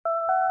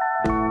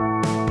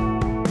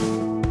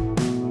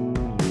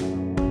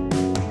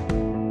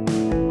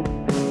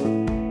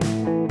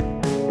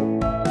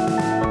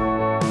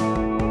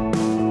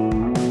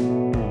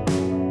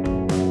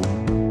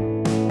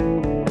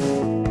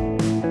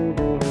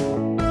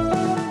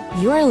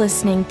You are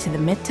listening to the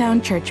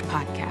Midtown Church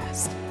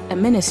Podcast, a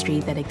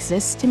ministry that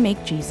exists to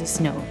make Jesus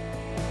known.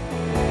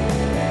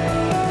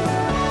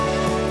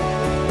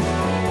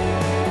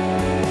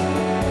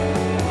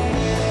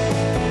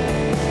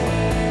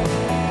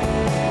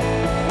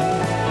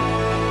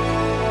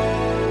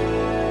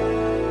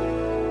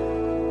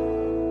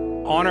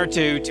 Honored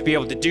to be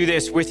able to do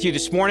this with you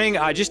this morning.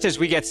 Just as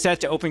we get set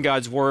to open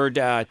God's Word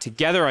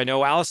together, I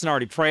know Allison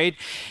already prayed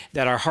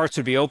that our hearts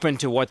would be open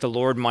to what the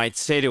Lord might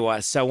say to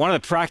us. So one of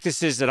the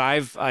practices that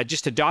I've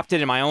just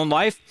adopted in my own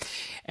life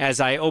as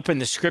I open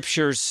the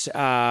Scriptures,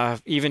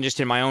 even just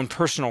in my own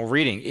personal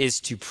reading, is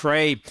to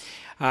pray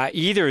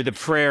either the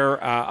prayer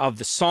of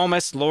the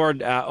psalmist,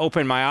 Lord,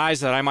 open my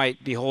eyes that I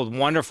might behold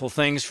wonderful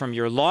things from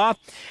your law,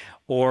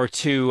 or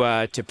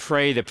to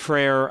pray the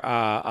prayer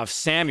of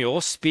Samuel,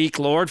 speak,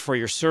 Lord, for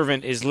your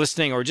servant is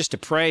listening, or just to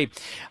pray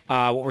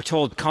what we're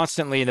told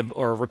constantly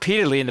or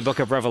repeatedly in the book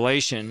of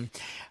Revelation,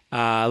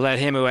 let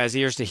him who has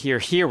ears to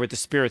hear what the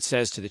Spirit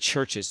says to the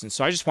churches. And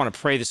so I just want to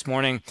pray this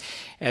morning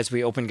as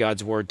we open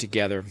God's Word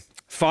together.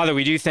 Father,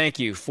 we do thank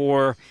you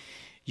for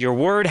your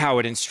Word, how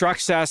it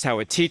instructs us, how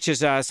it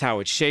teaches us, how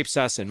it shapes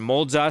us and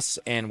molds us.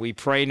 And we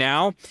pray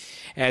now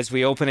as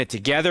we open it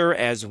together,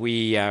 as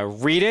we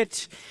read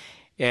it,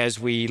 as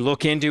we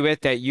look into it,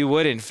 that you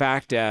would, in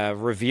fact,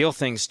 reveal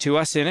things to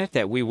us in it,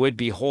 that we would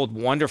behold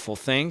wonderful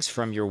things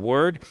from your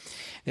word,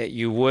 that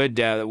you would,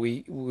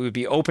 we would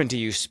be open to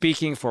you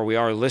speaking, for we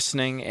are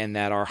listening, and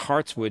that our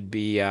hearts would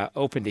be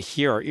open to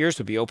hear, our ears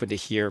would be open to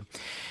hear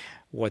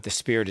what the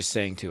Spirit is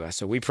saying to us.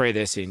 So we pray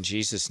this in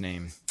Jesus'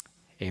 name.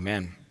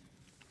 Amen.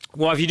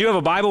 Well, if you do have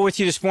a Bible with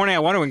you this morning, I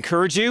want to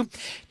encourage you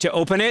to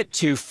open it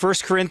to 1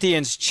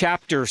 Corinthians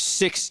chapter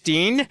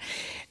 16.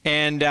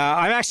 And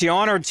I'm actually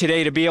honored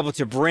today to be able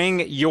to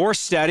bring your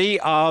study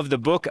of the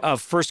book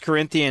of 1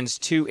 Corinthians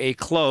to a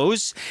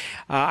close.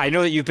 I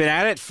know that you've been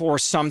at it for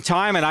some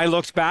time, and I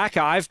looked back.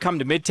 I've come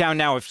to Midtown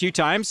now a few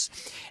times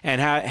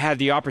and had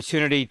the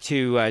opportunity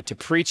to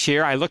preach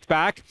here. I looked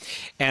back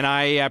and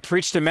I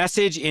preached a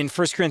message in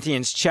 1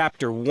 Corinthians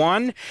chapter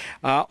 1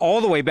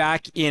 all the way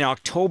back in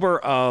October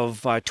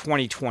of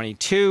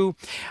 2022.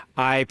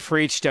 I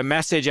preached a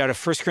message out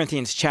of 1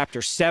 Corinthians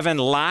chapter 7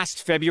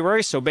 last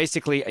February, so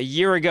basically a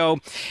year ago,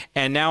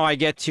 and now I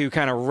get to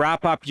kind of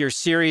wrap up your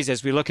series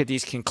as we look at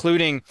these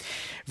concluding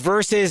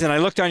verses. And I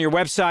looked on your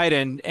website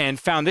and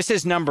found this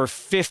is number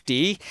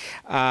 50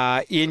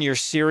 in your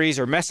series,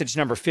 or message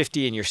number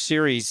 50 in your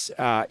series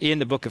in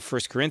the book of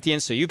 1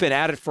 Corinthians. So you've been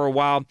at it for a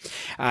while.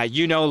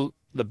 You know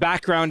the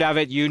background of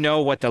it, you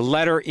know what the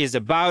letter is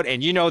about,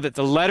 and you know that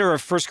the letter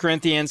of 1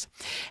 Corinthians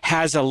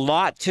has a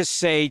lot to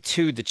say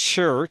to the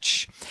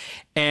church,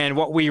 and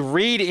what we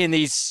read in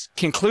these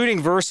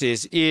concluding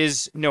verses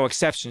is no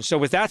exception. So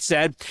with that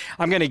said,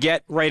 I'm going to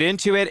get right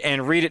into it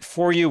and read it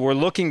for you. We're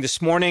looking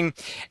this morning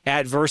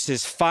at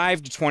verses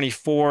 5 to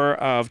 24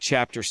 of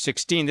chapter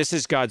 16. This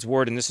is God's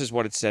Word, and this is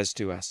what it says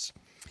to us.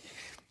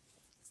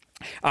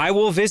 I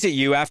will visit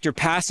you after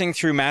passing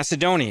through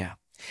Macedonia,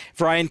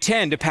 for I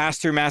intend to pass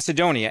through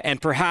Macedonia,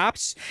 and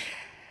perhaps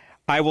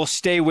I will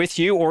stay with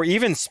you or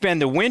even spend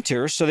the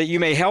winter so that you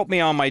may help me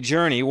on my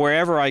journey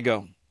wherever I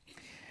go.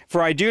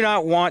 For I do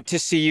not want to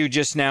see you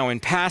just now in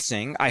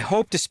passing. I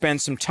hope to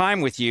spend some time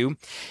with you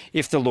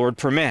if the Lord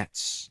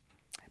permits.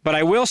 But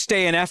I will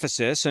stay in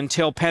Ephesus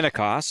until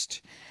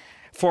Pentecost,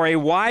 for a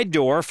wide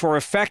door for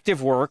effective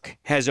work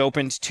has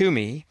opened to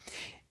me,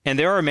 and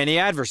there are many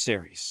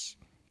adversaries.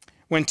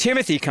 When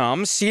Timothy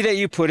comes, see that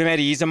you put him at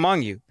ease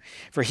among you,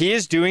 for he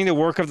is doing the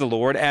work of the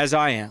Lord as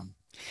I am.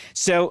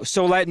 So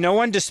let no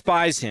one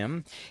despise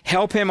him.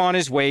 Help him on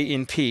his way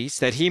in peace,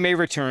 that he may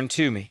return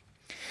to me.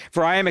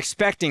 For I am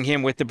expecting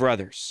him with the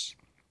brothers.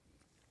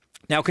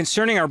 Now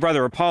concerning our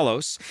brother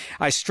Apollos,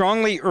 I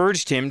strongly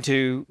urged him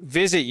to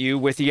visit you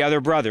with the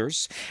other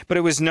brothers, but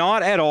it was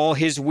not at all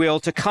his will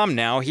to come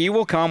now. He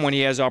will come when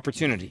he has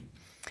opportunity.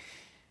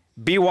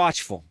 Be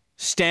watchful,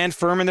 stand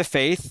firm in the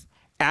faith,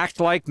 act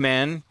like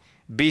men,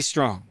 be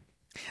strong.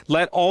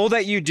 Let all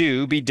that you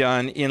do be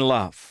done in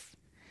love.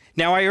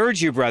 Now I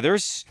urge you,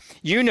 brothers,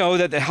 you know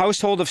that the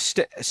household of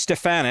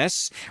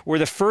Stephanas were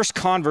the first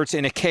converts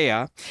in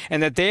Achaia,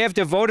 and that they have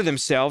devoted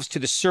themselves to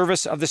the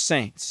service of the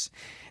saints.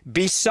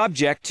 Be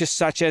subject to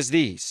such as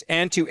these,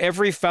 and to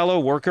every fellow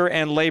worker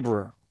and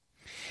laborer.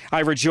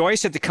 I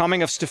rejoice at the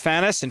coming of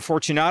Stephanas and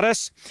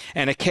Fortunatus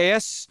and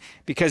Achaeus,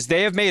 because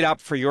they have made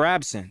up for your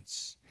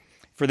absence.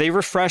 For they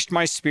refreshed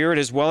my spirit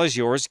as well as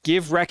yours.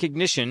 Give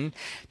recognition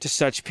to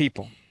such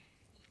people.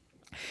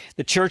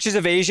 The churches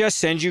of Asia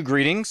send you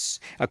greetings.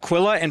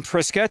 Aquila and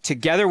Prisca,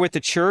 together with the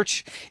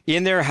church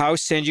in their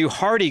house, send you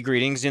hearty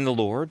greetings in the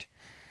Lord.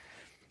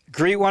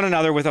 Greet one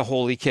another with a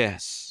holy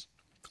kiss.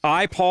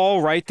 I,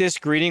 Paul, write this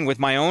greeting with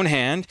my own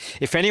hand.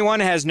 If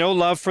anyone has no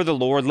love for the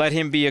Lord, let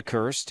him be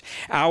accursed.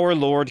 Our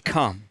Lord,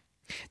 come.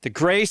 The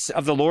grace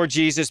of the Lord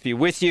Jesus be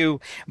with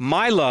you.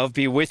 My love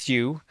be with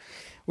you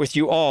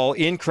all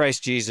in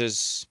Christ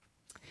Jesus.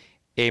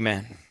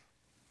 Amen.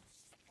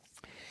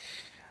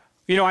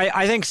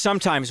 I think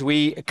sometimes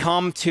we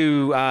come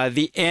to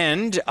the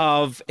end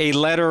of a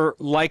letter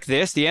like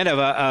this, the end of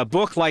a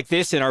book like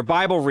this in our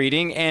Bible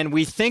reading, and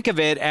we think of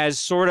it as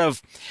sort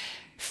of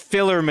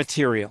filler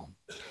material.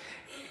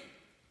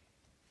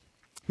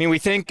 We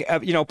think,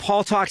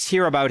 Paul talks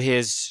here about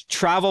his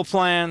travel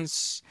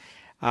plans.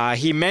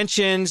 He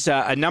mentions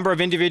a number of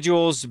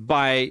individuals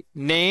by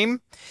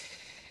name.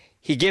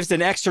 He gives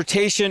an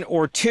exhortation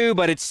or two,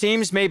 but it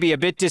seems maybe a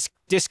bit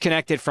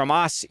disconnected from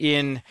us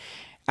in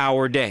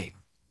our day.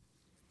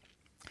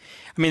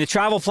 The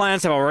travel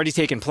plans have already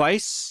taken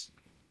place.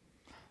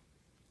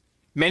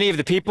 Many of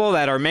the people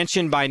that are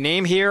mentioned by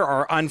name here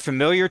are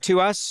unfamiliar to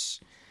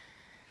us.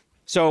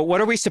 So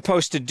what are we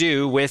supposed to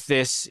do with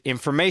this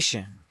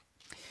information?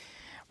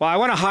 Well, I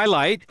want to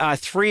highlight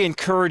three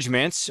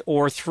encouragements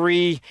or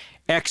three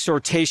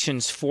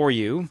exhortations for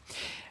you.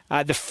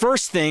 The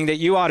first thing that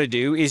you ought to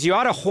do is you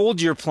ought to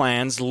hold your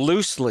plans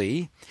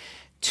loosely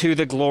to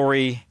the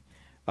glory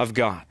of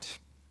God.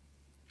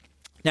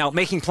 Now,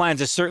 making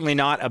plans is certainly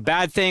not a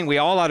bad thing. We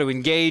all ought to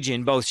engage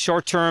in both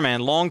short-term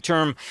and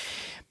long-term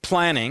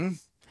planning,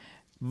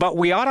 but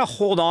we ought to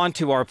hold on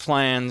to our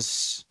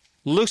plans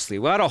loosely.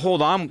 We ought to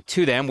hold on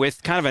to them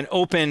with kind of an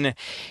open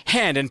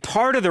hand. And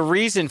part of the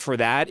reason for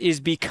that is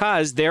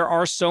because there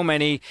are so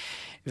many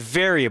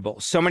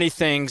variables, so many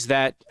things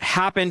that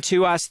happen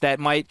to us that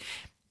might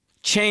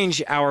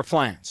change our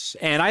plans.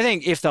 And I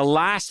think if the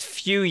last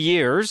few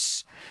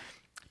years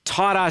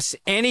taught us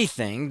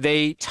anything,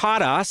 they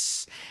taught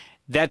us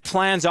that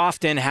plans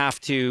often have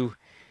to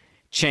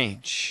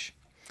change.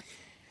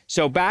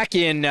 So back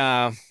in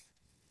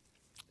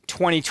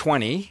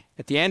 2020,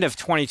 at the end of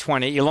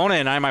 2020, Ilona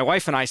and I, my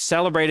wife and I,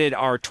 celebrated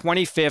our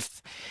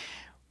 25th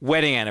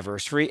wedding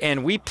anniversary,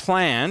 and we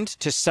planned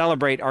to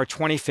celebrate our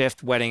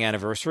 25th wedding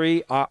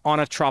anniversary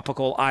on a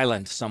tropical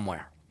island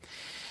somewhere.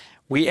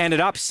 We ended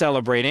up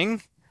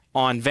celebrating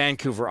on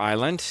Vancouver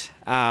Island,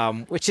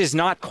 which is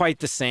not quite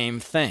the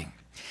same thing.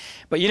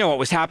 But what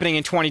was happening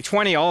in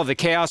 2020, all of the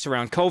chaos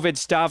around COVID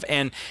stuff,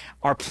 and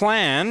our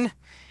plan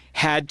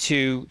had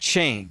to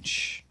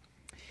change.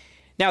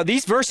 Now,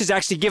 these verses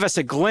actually give us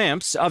a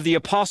glimpse of the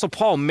Apostle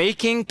Paul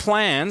making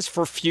plans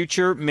for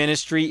future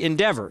ministry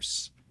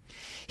endeavors.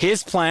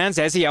 His plans,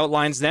 as he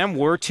outlines them,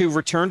 were to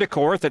return to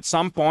Corinth at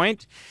some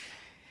point,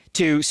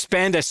 to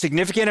spend a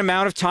significant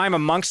amount of time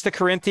amongst the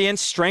Corinthians,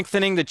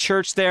 strengthening the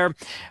church there.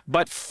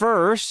 But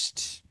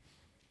first,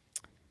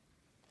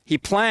 he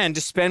planned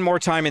to spend more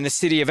time in the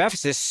city of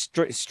Ephesus,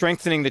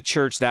 strengthening the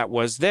church that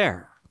was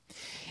there.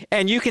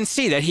 And you can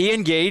see that he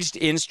engaged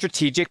in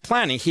strategic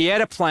planning. He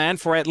had a plan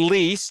for at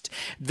least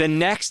the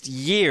next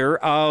year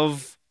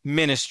of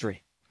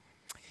ministry.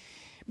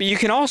 But you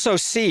can also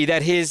see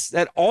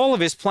that all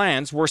of his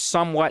plans were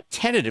somewhat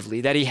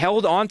tentatively, that he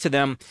held on to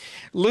them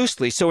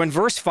loosely. So in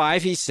verse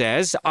 5, he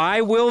says,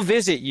 "I will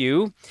visit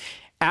you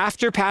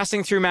after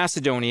passing through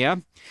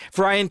Macedonia,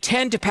 for I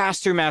intend to pass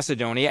through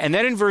Macedonia." And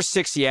then in verse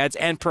 6, he adds,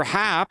 "And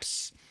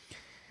perhaps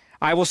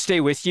I will stay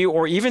with you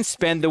or even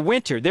spend the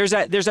winter." There's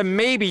a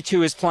maybe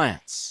to his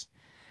plans.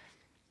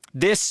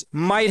 This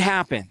might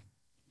happen.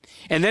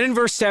 And then in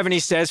verse 7, he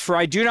says, "For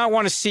I do not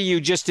want to see you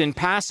just in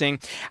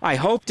passing. I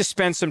hope to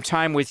spend some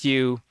time with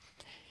you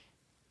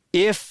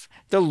if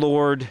the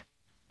Lord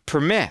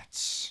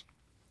permits."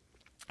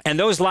 And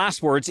those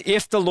last words,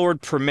 "if the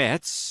Lord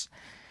permits,"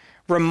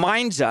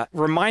 remind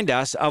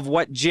us of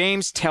what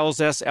James tells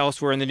us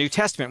elsewhere in the New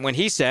Testament when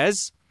he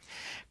says,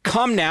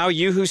 "Come now,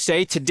 you who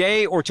say,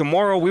 today or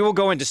tomorrow we will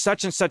go into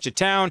such and such a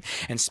town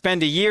and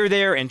spend a year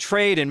there and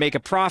trade and make a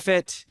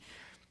profit.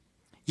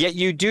 Yet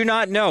you do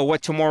not know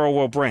what tomorrow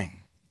will bring.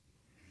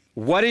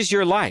 What is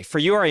your life? For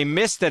you are a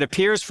mist that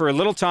appears for a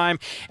little time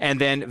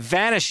and then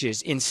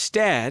vanishes.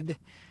 Instead,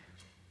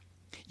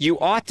 you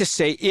ought to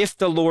say, if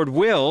the Lord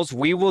wills,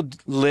 we will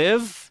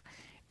live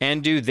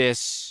and do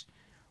this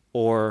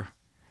or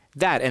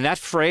that." And that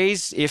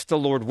phrase, "if the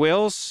Lord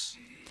wills,"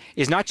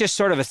 is not just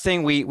sort of a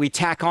thing we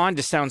tack on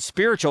to sound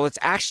spiritual. It's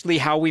actually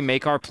how we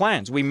make our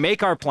plans. We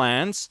make our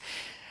plans,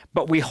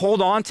 but we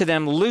hold on to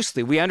them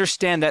loosely. We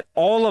understand that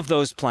all of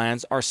those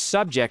plans are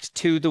subject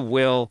to the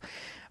will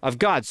of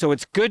God. So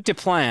it's good to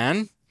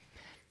plan.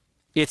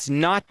 It's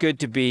not good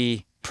to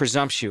be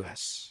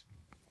presumptuous.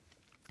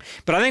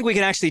 But I think we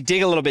can actually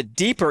dig a little bit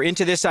deeper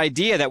into this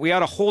idea that we ought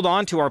to hold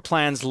on to our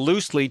plans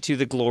loosely to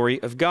the glory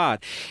of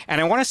God.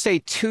 And I want to say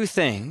two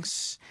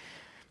things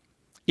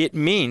it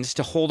means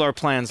to hold our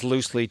plans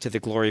loosely to the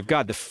glory of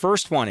God. The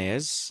first one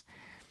is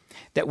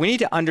that we need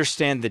to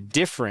understand the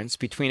difference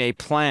between a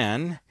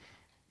plan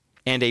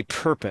and a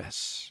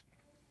purpose.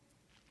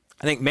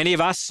 I think many of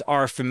us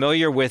are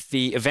familiar with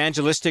the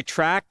evangelistic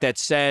tract that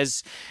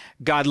says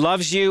God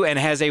loves you and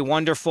has a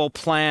wonderful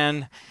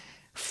plan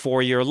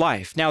for your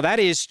life. Now, that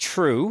is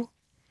true,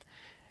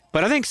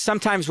 but I think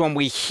sometimes when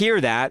we hear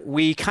that,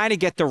 we kind of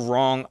get the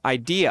wrong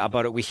idea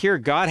about it. We hear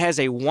God has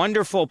a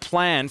wonderful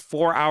plan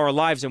for our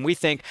lives, and we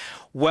think,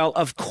 well,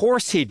 of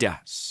course he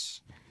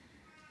does.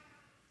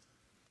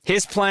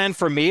 His plan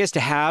for me is to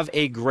have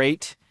a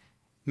great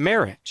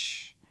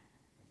marriage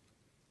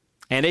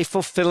and a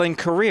fulfilling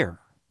career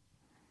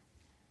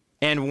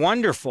and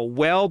wonderful,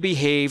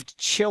 well-behaved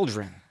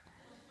children,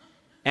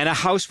 and a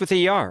house with a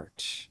yard,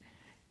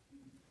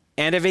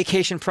 and a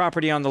vacation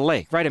property on the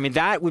lake, right? I mean,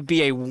 that would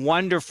be a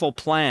wonderful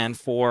plan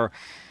for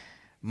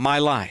my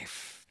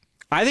life.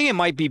 I think it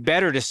might be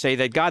better to say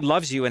that God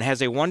loves you and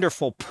has a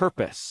wonderful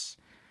purpose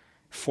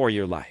for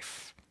your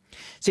life.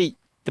 See,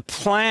 the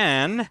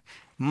plan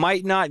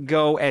might not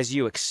go as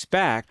you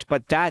expect,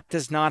 but that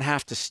does not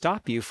have to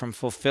stop you from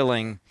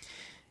fulfilling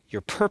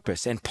your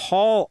purpose. And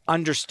Paul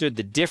understood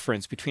the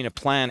difference between a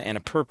plan and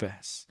a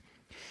purpose.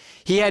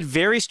 He had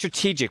very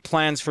strategic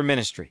plans for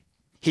ministry.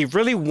 He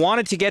really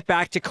wanted to get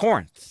back to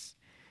Corinth,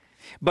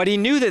 but he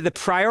knew that the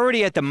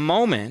priority at the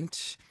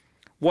moment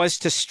was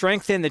to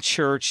strengthen the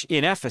church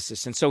in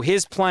Ephesus. And so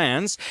his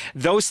plans,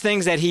 those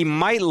things that he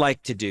might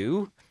like to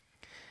do,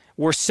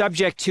 were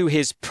subject to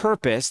his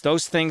purpose,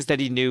 those things that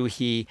he knew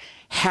he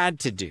had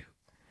to do.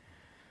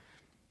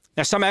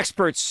 Now, some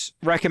experts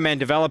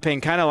recommend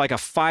developing kind of like a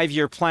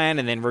 5-year plan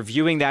and then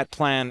reviewing that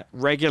plan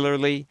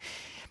regularly.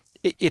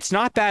 It's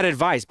not bad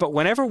advice, but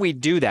whenever we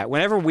do that,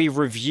 whenever we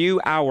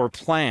review our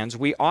plans,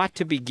 we ought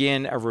to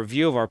begin a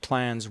review of our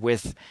plans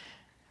with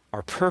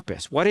our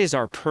purpose. What is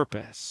our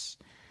purpose?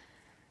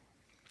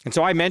 And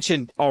so I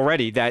mentioned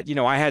already that,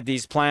 I had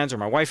these plans, or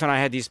my wife and I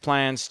had these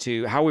plans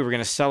to how we were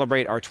going to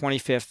celebrate our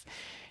 25th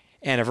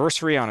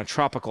anniversary on a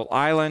tropical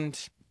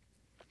island.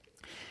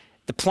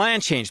 The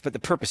plan changed, but the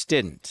purpose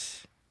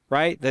didn't,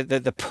 right?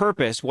 The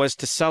purpose was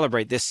to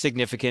celebrate this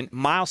significant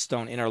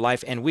milestone in our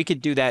life, and we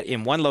could do that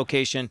in one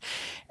location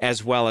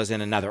as well as in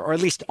another, or at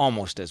least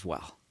almost as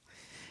well.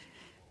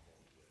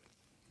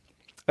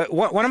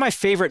 One of my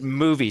favorite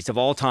movies of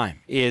all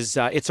time is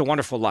It's a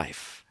Wonderful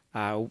Life.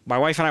 My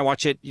wife and I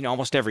watch it,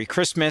 almost every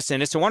Christmas,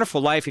 and It's a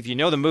Wonderful Life. If you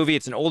know the movie,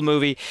 it's an old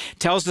movie,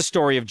 tells the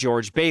story of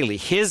George Bailey.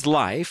 His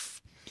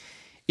life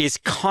is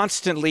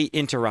constantly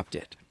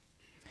interrupted.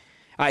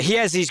 He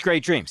has these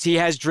great dreams. He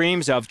has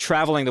dreams of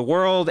traveling the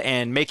world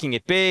and making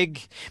it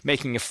big,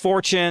 making a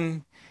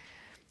fortune.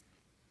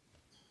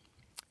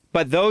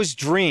 But those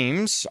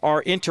dreams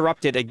are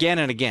interrupted again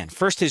and again.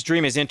 First, his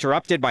dream is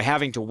interrupted by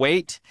having to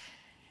wait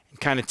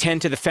and kind of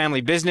tend to the family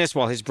business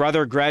while his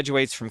brother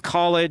graduates from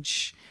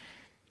college.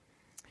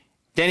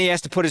 Then he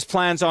has to put his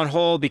plans on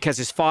hold because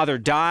his father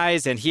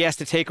dies and he has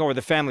to take over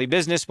the family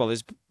business while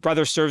his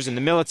brother serves in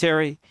the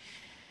military.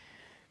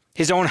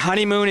 His own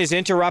honeymoon is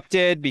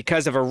interrupted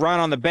because of a run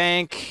on the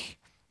bank.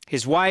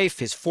 His wife,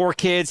 his 4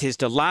 kids, his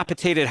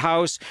dilapidated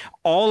house,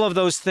 all of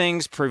those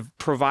things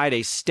provide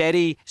a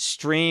steady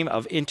stream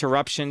of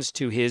interruptions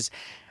to his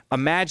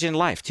imagined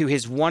life, to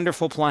his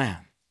wonderful plan.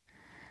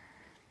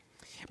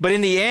 But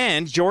in the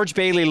end, George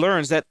Bailey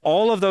learns that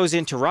all of those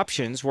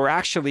interruptions were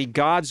actually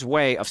God's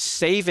way of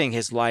saving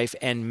his life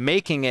and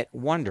making it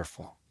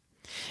wonderful.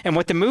 And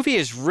what the movie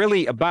is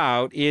really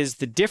about is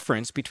the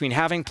difference between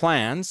having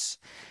plans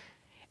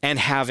and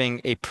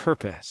having a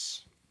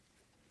purpose.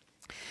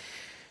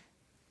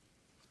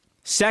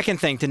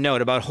 Second thing to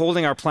note about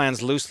holding our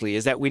plans loosely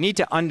is that we need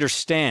to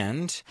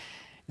understand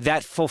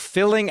that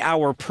fulfilling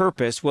our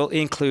purpose will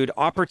include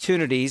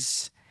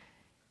opportunities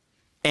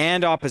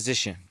and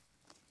opposition.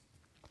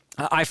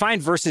 I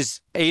find verses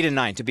 8 and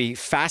 9 to be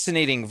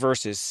fascinating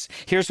verses.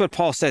 Here's what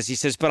Paul says. He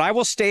says, "But I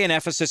will stay in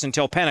Ephesus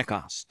until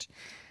Pentecost.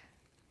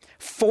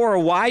 For a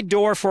wide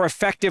door for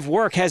effective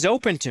work has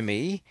opened to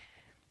me,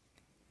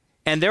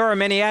 and there are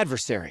many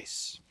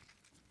adversaries."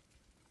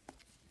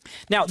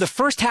 Now, the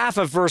first half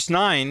of verse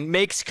 9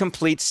 makes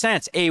complete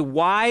sense. A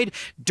wide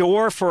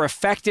door for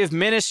effective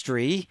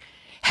ministry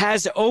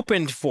has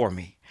opened for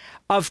me.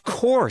 Of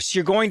course,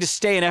 you're going to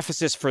stay in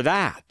Ephesus for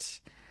that.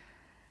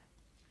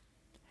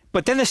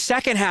 But then the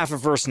second half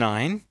of verse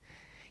 9,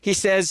 he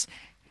says,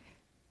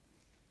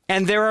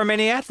 and there are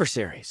many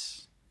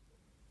adversaries.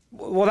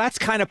 Well, that's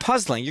kind of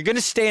puzzling. You're going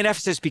to stay in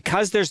Ephesus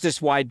because there's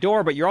this wide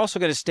door, but you're also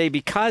going to stay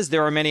because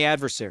there are many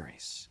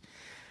adversaries.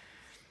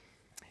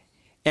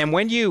 And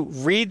when you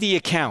read the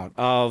account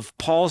of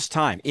Paul's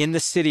time in the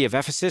city of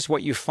Ephesus,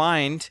 what you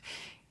find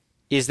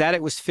is that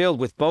it was filled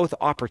with both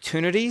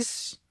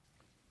opportunities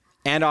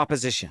and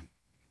opposition.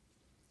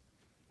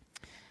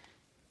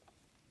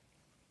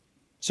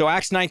 So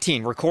Acts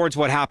 19 records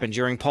what happened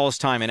during Paul's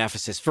time in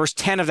Ephesus. Verse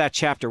 10 of that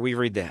chapter, we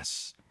read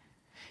this.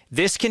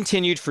 This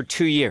continued for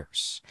 2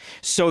 years,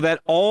 so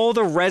that all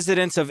the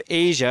residents of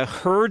Asia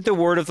heard the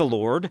word of the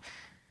Lord,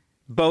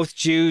 both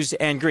Jews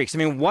and Greeks. I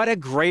mean, what a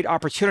great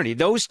opportunity.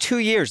 Those 2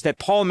 years that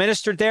Paul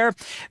ministered there,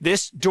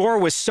 this door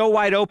was so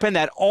wide open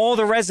that all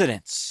the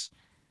residents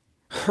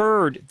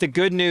heard the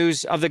good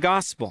news of the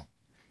gospel.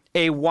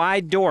 A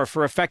wide door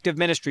for effective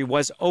ministry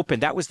was open.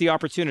 That was the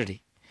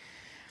opportunity.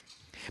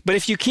 But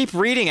if you keep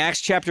reading Acts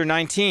chapter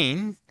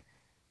 19,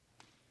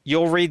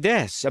 you'll read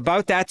this.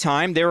 About that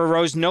time, there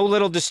arose no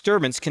little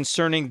disturbance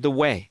concerning the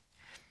way.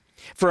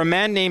 For a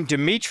man named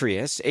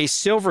Demetrius, a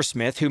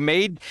silversmith who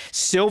made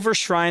silver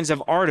shrines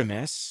of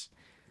Artemis,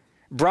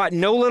 brought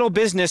no little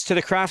business to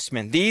the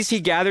craftsmen. These he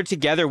gathered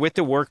together with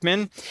the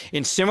workmen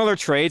in similar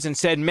trades and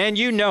said, Men,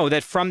 you know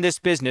that from this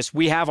business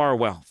we have our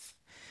wealth.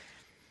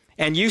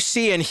 And you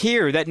see and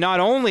hear that not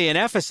only in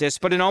Ephesus,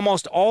 but in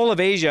almost all of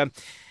Asia,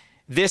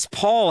 this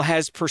Paul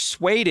has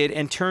persuaded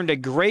and turned away a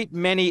great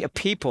many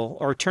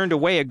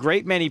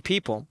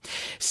people,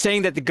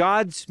 saying that the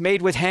gods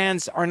made with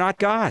hands are not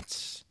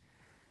gods.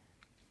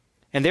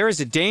 And there is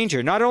a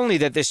danger, not only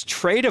that this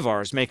trade of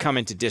ours may come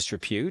into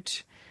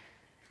disrepute,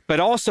 but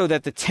also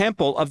that the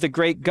temple of the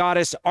great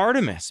goddess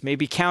Artemis may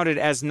be counted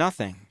as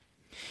nothing,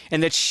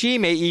 and that she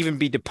may even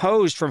be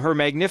deposed from her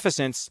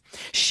magnificence,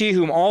 she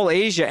whom all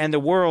Asia and the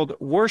world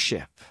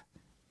worship.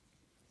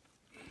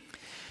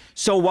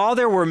 So while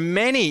there were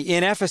many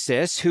in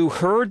Ephesus who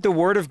heard the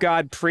word of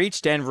God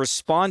preached and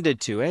responded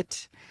to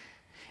it,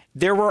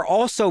 there were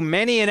also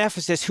many in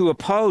Ephesus who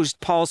opposed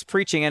Paul's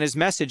preaching and his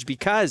message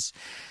because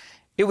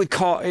it would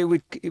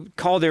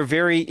call their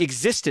very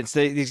existence,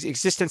 the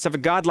existence of a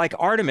god like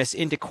Artemis,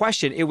 into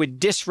question. It would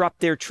disrupt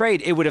their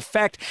trade. It would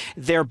affect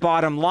their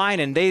bottom line,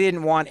 and they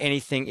didn't want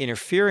anything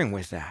interfering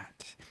with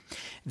that.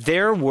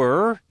 There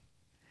were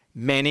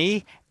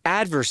many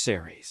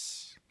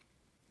adversaries.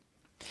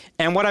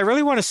 And what I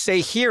really want to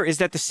say here is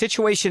that the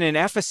situation in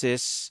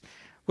Ephesus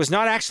was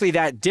not actually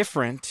that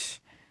different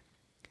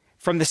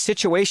from the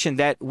situation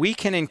that we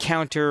can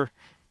encounter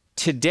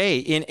today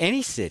in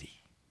any city.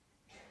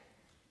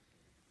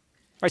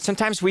 Right,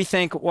 sometimes we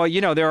think,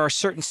 well, there are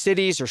certain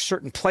cities or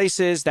certain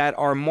places that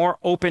are more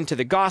open to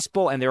the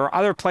gospel, and there are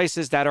other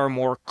places that are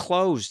more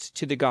closed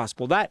to the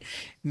gospel. That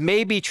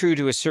may be true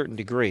to a certain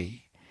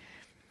degree.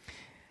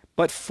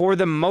 But for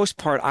the most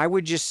part, I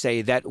would just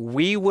say that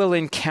we will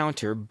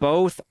encounter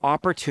both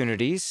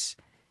opportunities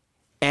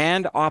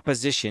and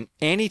opposition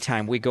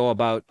anytime we go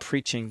about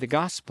preaching the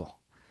gospel.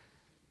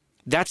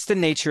 That's the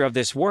nature of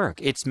this work.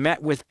 It's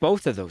met with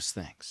both of those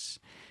things.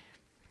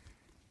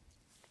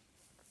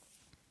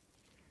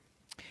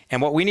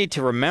 And what we need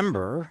to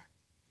remember,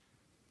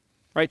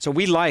 right, so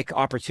we like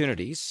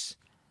opportunities.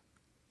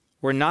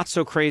 We're not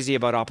so crazy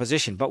about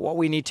opposition. But what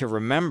we need to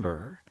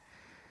remember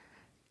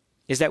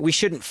is that we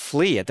shouldn't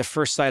flee at the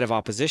first sight of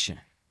opposition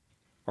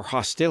or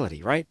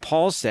hostility, right?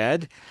 Paul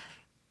said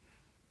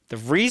the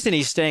reason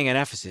he's staying in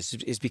Ephesus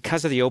is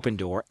because of the open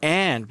door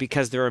and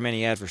because there are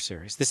many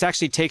adversaries. This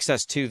actually takes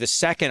us to the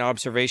second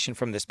observation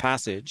from this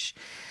passage.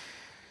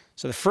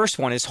 So the first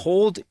one is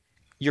hold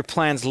your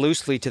plans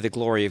loosely to the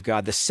glory of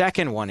God. The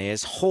second one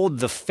is hold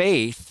the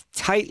faith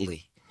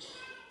tightly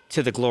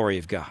to the glory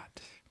of God.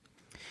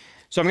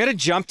 So I'm going to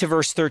jump to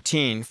verse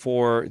 13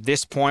 for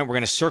this point. We're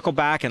going to circle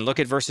back and look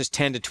at verses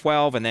 10 to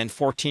 12 and then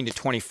 14 to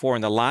 24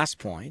 in the last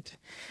point.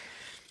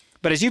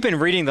 But as you've been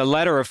reading the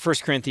letter of 1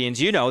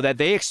 Corinthians, you know that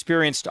they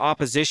experienced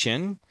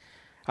opposition,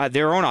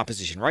 their own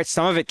opposition, right?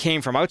 Some of it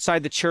came from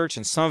outside the church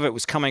and some of it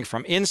was coming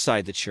from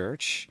inside the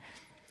church.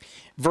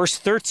 Verse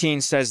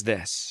 13 says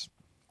this: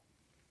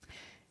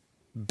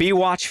 be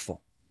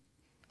watchful,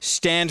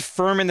 stand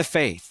firm in the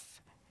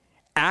faith,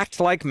 act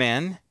like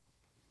men,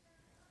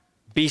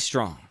 be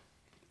strong.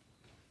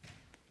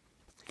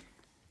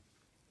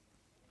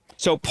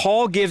 So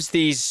Paul gives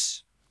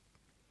these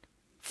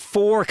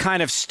four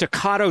kind of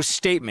staccato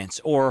statements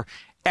or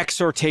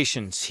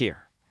exhortations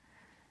here.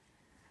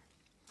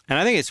 And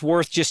I think it's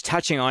worth just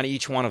touching on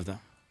each one of them.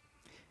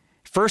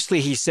 Firstly,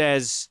 he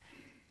says,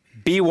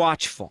 be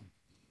watchful.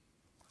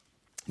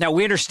 Now,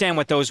 we understand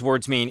what those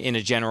words mean in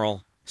a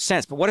general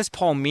sense, but what does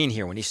Paul mean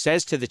here when he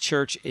says to the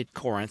church at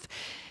Corinth,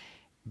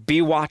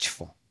 be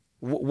watchful?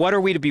 What are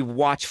we to be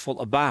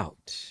watchful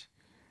about?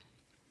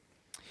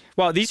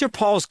 Well, these are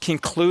Paul's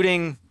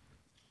concluding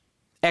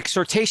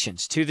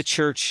exhortations to the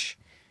church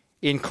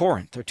in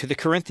Corinth, or to the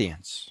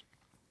Corinthians.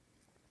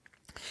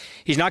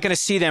 He's not going to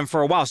see them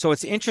for a while, so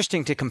it's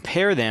interesting to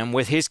compare them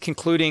with his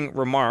concluding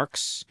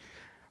remarks,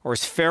 or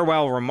his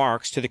farewell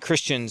remarks to the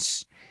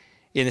Christians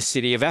in the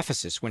city of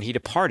Ephesus when he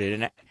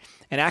departed.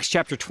 And Acts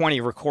chapter 20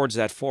 records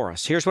that for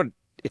us. Here's what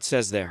it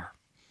says there.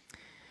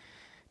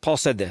 Paul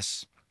said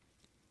this: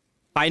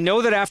 I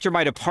know that after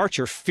my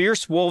departure,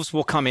 fierce wolves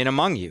will come in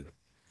among you,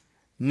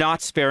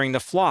 not sparing the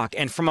flock.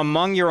 And from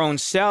among your own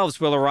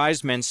selves will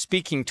arise men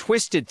speaking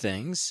twisted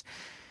things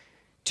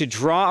to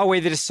draw away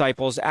the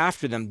disciples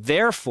after them.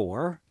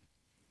 Therefore,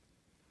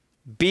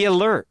 be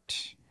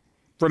alert,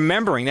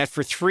 remembering that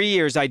for 3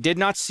 years I did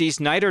not cease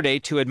night or day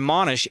to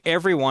admonish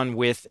everyone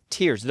with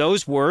tears.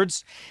 Those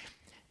words,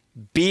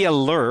 be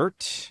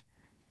alert,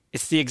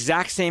 it's the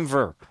exact same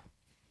verb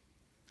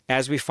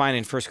as we find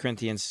in 1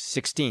 Corinthians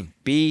 16.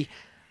 Be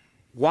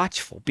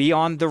watchful, be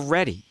on the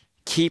ready,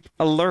 keep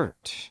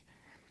alert.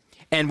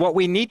 And what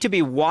we need to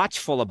be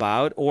watchful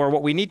about, or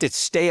what we need to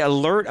stay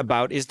alert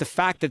about, is the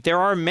fact that there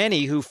are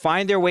many who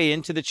find their way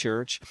into the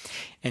church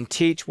and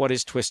teach what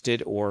is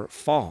twisted or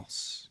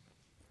false.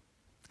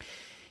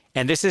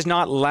 And this is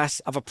not less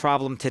of a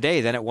problem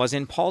today than it was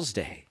in Paul's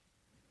day.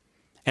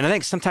 And I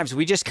think sometimes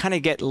we just kind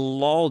of get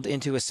lulled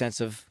into a sense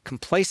of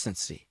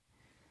complacency.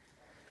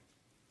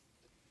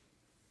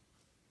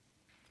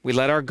 We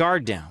let our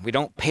guard down. We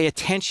don't pay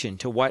attention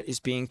to what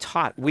is being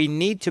taught. We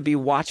need to be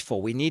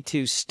watchful. We need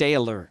to stay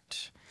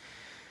alert.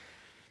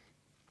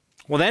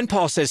 Well, then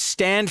Paul says,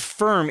 stand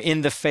firm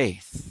in the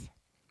faith.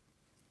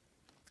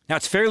 Now,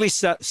 it's fairly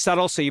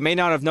subtle, so you may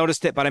not have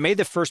noticed it, but I made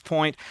the first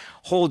point,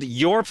 hold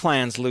your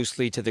plans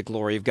loosely to the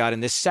glory of God.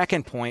 And this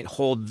second point,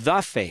 hold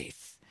the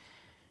faith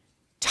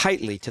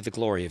tightly to the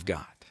glory of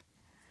God.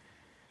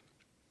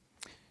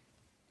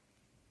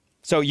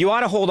 So you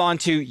ought to hold on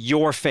to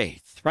your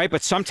faith, right?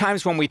 But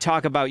sometimes when we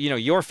talk about,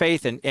 your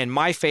faith and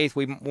my faith,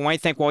 we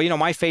might think, well,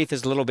 my faith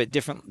is a little bit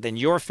different than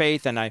your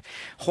faith, and I'm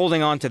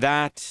holding on to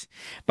that.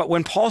 But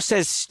when Paul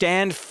says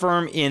stand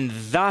firm in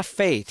the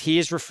faith, he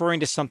is referring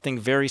to something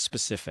very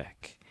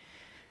specific.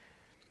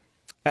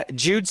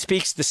 Jude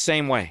speaks the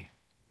same way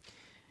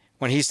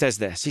when he says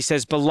this. He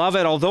says,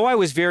 "Beloved, although I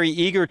was very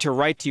eager to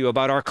write to you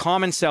about our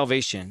common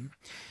salvation,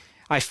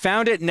 I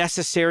found it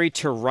necessary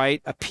to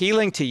write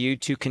appealing to you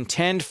to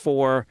contend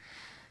for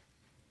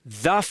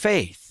the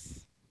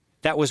faith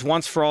that was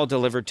once for all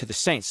delivered to the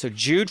saints." So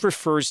Jude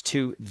refers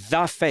to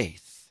the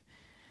faith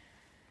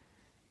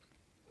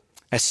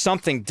as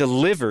something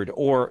delivered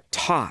or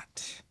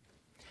taught.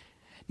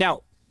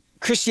 Now,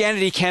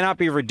 Christianity cannot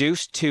be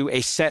reduced to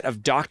a set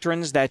of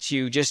doctrines that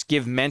you just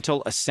give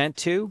mental assent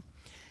to,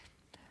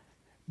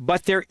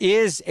 but there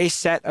is a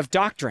set of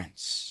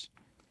doctrines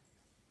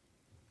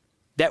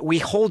that we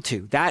hold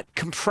to, that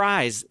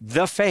comprise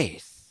the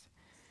faith.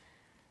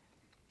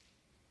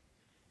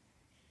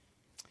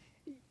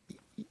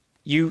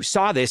 You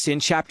saw this in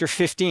chapter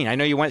 15. I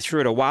know you went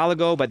through it a while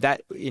ago, but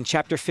that in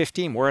chapter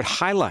 15, where it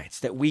highlights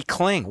that we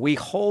cling, we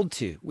hold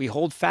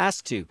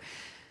fast to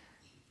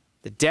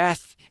the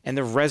death and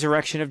the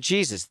resurrection of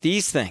Jesus.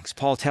 These things,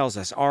 Paul tells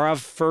us, are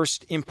of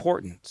first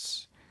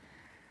importance.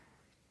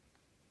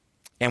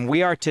 And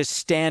we are to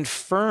stand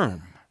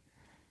firm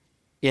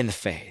in the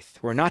faith.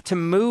 We're not to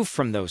move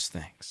from those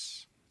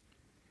things.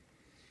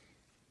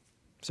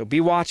 So be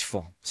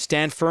watchful.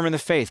 Stand firm in the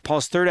faith.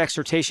 Paul's third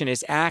exhortation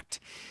is act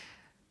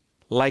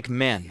like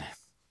men.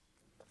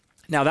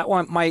 Now that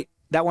one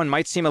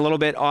might seem a little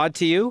bit odd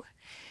to you.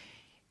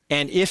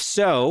 And if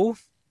so,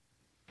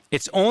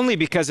 it's only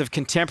because of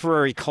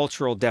contemporary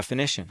cultural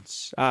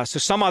definitions. So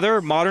some other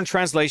modern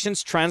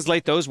translations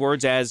translate those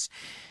words as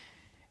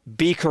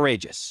be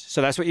courageous.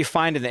 So that's what you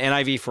find in the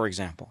NIV, for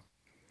example.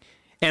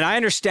 And I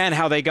understand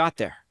how they got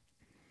there.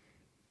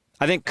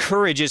 I think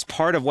courage is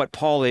part of what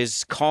Paul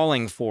is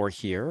calling for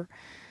here.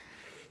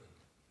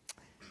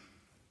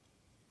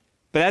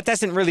 But that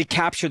doesn't really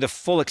capture the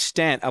full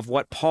extent of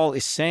what Paul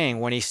is saying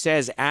when he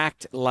says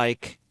act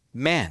like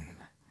men.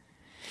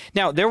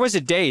 Now, there was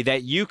a day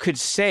that you could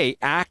say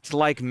act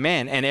like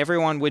men and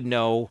everyone would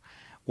know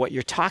what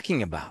you're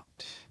talking about.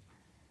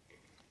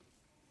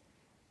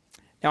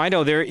 Now, I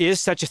know there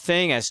is such a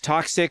thing as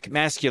toxic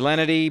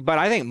masculinity, but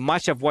I think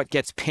much of what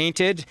gets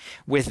painted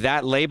with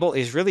that label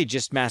is really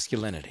just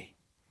masculinity.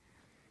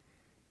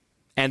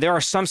 And there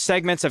are some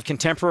segments of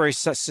contemporary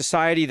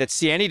society that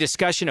see any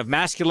discussion of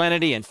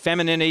masculinity and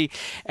femininity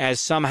as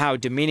somehow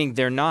demeaning.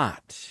 They're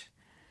not.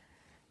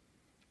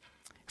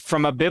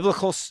 From a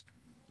biblical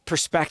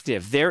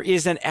perspective, there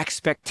is an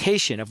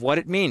expectation of what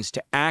it means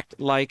to act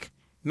like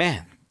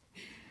men.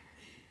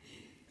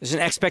 There's an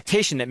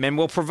expectation that men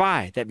will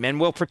provide, that men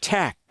will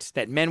protect,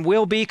 that men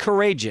will be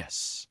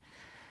courageous.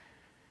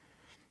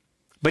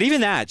 But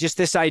even that, just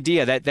this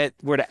idea that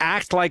we're to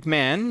act like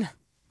men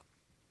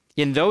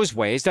in those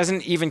ways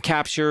doesn't even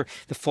capture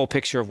the full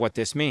picture of what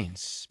this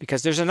means.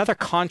 Because there's another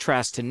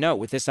contrast to note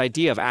with this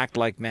idea of act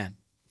like men.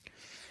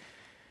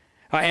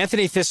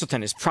 Anthony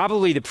Thistleton is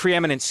probably the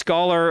preeminent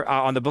scholar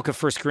on the book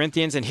of 1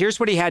 Corinthians. And here's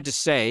what he had to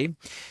say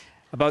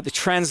about the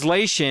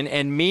translation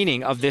and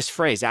meaning of this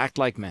phrase, act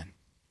like men.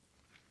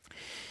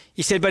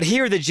 He said, but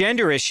here the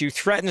gender issue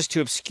threatens to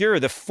obscure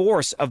the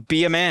force of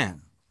be a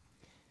man.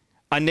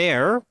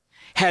 Aner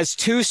has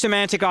two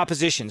semantic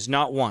oppositions,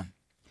 not one.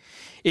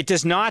 It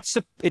does not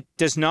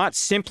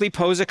simply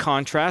pose a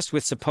contrast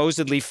with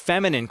supposedly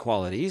feminine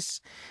qualities.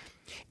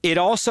 It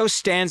also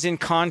stands in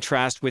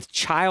contrast with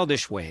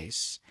childish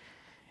ways,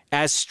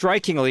 as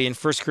strikingly in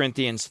 1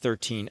 Corinthians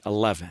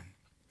 13:11.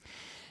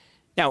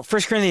 Now,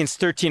 1 Corinthians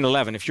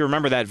 13:11, if you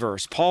remember that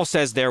verse, Paul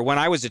says there, when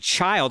I was a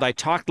child, I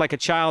talked like a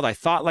child, I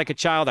thought like a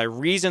child, I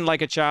reasoned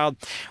like a child.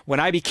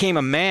 When I became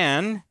a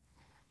man,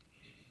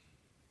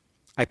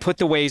 I put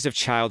the ways of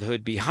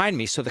childhood behind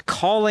me. So the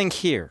calling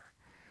here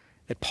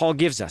that Paul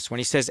gives us when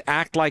he says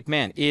act like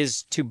men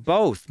is to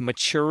both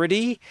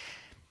maturity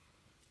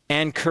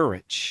and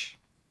courage.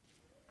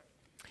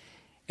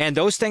 And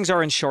those things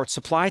are in short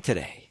supply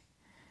today.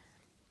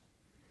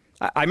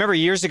 I remember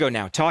years ago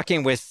now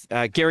talking with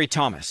Gary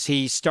Thomas.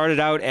 He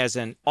started out as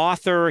an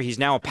author. He's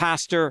now a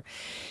pastor.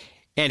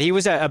 And he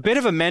was a bit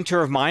of a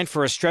mentor of mine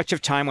for a stretch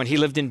of time when he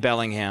lived in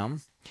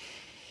Bellingham.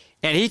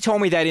 And he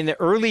told me that in the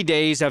early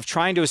days of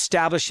trying to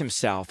establish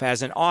himself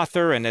as an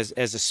author and as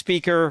a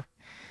speaker,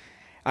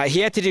 he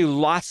had to do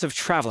lots of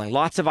traveling,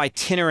 lots of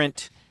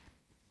itinerant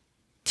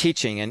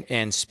teaching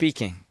and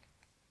speaking.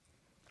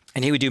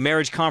 And he would do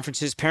marriage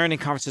conferences, parenting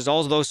conferences, all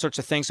of those sorts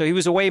of things. So he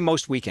was away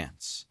most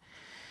weekends.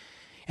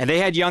 And they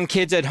had young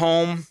kids at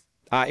home.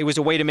 It was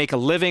a way to make a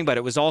living, but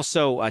it was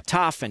also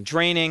tough and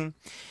draining.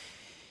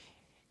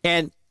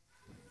 And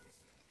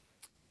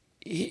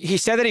he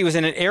said that he was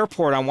in an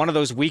airport on one of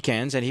those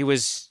weekends and he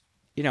was,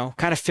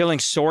 kind of feeling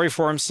sorry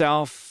for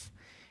himself,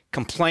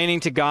 complaining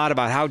to God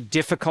about how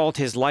difficult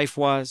his life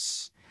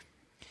was.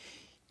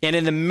 And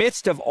in the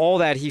midst of all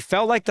that, he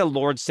felt like the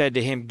Lord said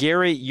to him,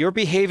 Gary, you're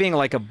behaving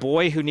like a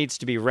boy who needs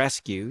to be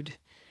rescued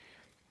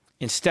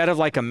instead of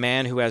like a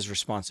man who has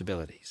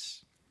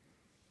responsibilities.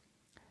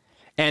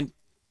 And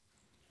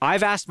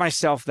I've asked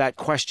myself that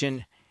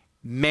question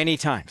many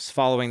times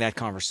following that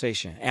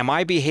conversation. Am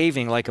I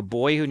behaving like a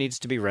boy who needs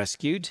to be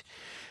rescued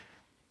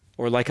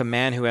or like a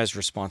man who has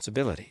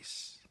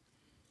responsibilities?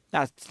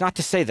 Now, it's not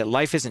to say that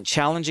life isn't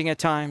challenging at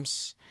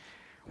times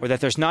or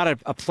that there's not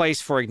a place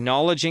for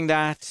acknowledging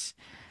that.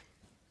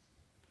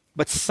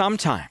 But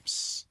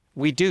sometimes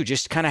we do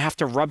just kind of have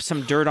to rub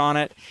some dirt on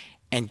it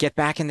and get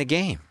back in the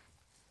game.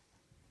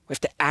 We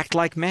have to act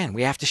like men.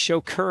 We have to show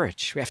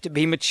courage. We have to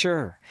be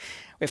mature.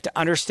 We have to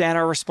understand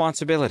our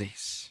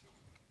responsibilities.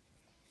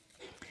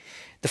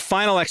 The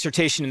final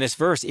exhortation in this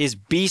verse is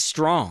be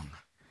strong.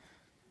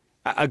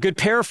 A good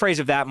paraphrase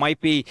of that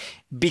might be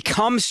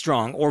become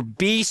strong or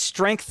be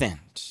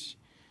strengthened.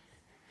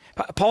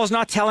 Paul's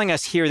not telling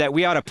us here that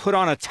we ought to put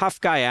on a tough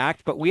guy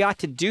act, but we ought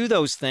to do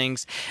those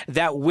things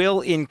that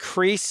will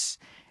increase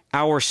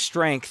our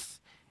strength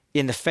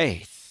in the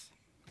faith.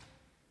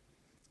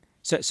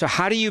 So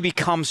how do you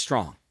become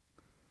strong?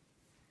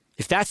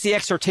 If that's the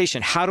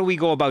exhortation, how do we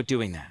go about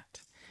doing that?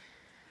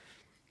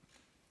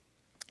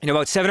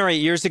 About 7 or 8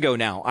 years ago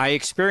now, I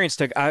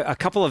experienced a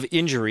couple of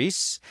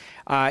injuries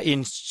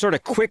in sort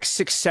of quick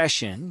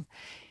succession.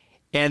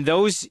 And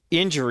those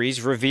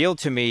injuries revealed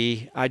to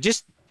me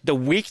just the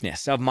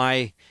weakness of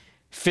my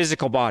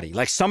physical body.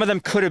 Like some of them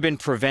could have been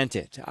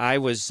prevented. I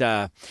was,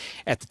 at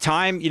the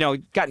time,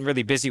 gotten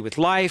really busy with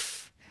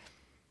life.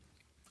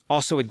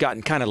 Also had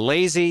gotten kind of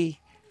lazy.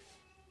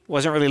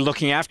 Wasn't really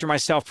looking after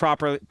myself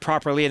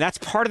properly. And that's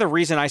part of the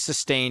reason I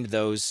sustained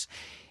those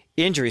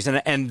injuries.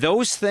 And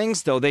those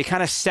things, though, they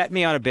kind of set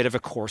me on a bit of a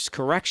course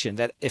correction,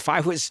 that if I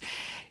was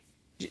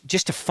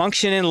just to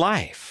function in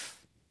life,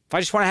 if I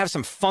just want to have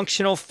some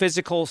functional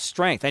physical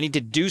strength, I need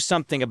to do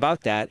something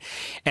about that.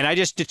 And I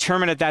just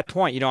determined at that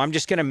point, I'm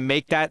just going to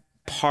make that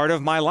part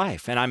of my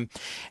life. And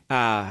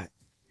I'm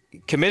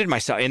committed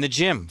myself in the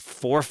gym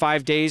 4 or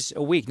 5 days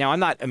a week. Now, I'm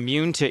not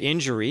immune to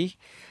injury,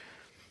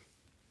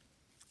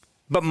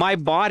 but my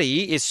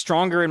body is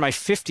stronger in my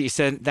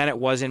 50s than it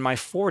was in my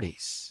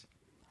 40s.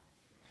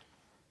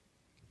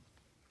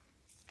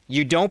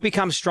 You don't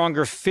become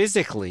stronger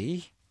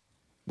physically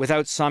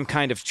without some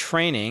kind of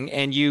training,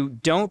 and you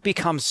don't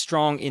become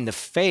strong in the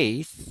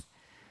faith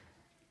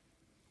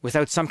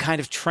without some kind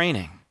of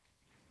training.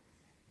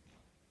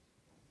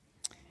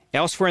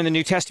 Elsewhere in the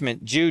New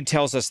Testament, Jude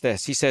tells us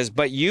this. He says,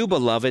 "But you,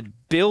 beloved,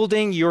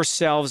 building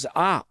yourselves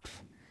up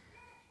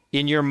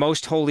in your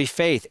most holy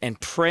faith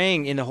and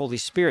praying in the Holy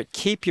Spirit,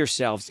 keep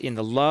yourselves in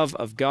the love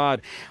of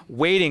God,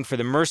 waiting for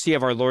the mercy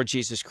of our Lord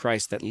Jesus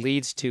Christ that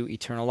leads to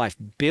eternal life."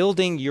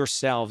 Building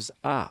yourselves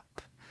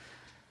up.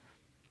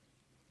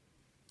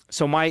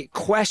 So my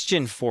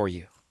question for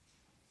you,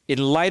 in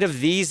light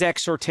of these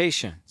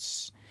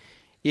exhortations,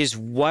 is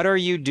what are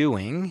you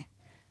doing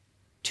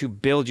to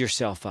build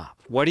yourself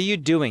up? What are you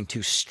doing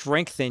to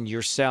strengthen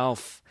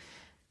yourself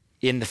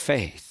in the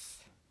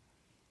faith?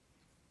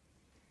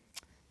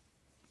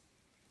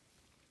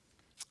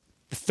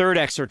 The third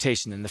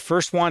exhortation, and the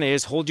first one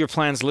is hold your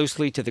plans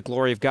loosely to the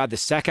glory of God. The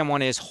second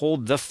one is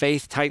hold the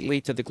faith tightly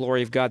to the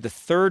glory of God. The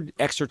third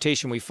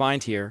exhortation we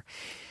find here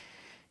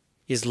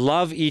is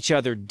love each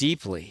other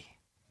deeply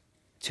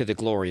to the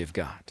glory of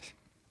God.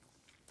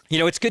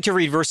 It's good to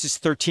read verses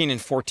 13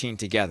 and 14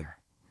 together.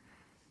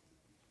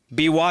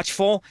 Be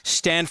watchful,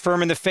 stand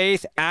firm in the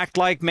faith, act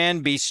like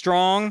men, be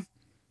strong.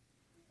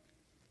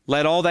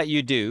 Let all that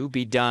you do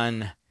be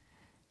done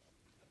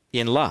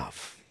in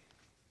love.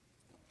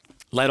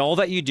 Let all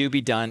that you do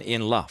be done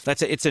in love.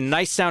 It's a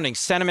nice sounding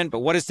sentiment, but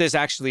what does this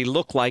actually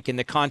look like in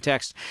the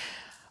context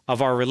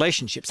of our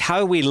relationships? How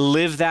do we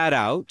live that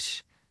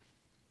out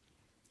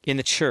in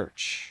the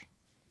church?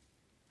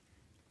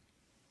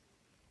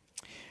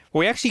 Well,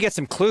 we actually get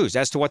some clues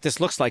as to what this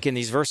looks like in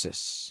these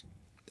verses.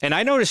 And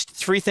I noticed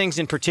 3 things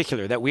in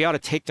particular that we ought to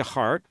take to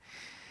heart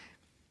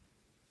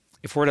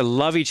if we're to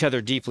love each other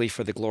deeply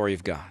for the glory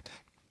of God.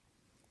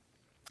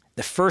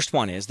 The first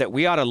one is that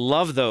we ought to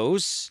love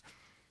those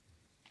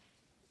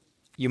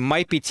you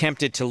might be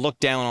tempted to look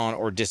down on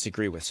or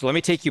disagree with. So let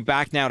me take you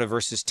back now to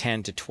verses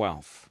 10 to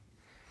 12.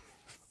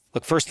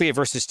 Look firstly at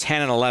verses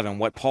 10 and 11,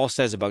 what Paul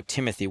says about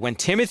Timothy. When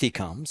Timothy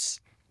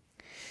comes,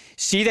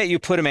 see that you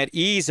put him at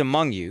ease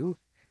among you,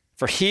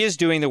 for he is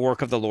doing the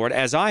work of the Lord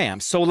as I am.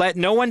 So let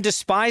no one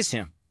despise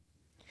him.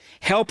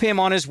 Help him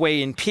on his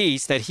way in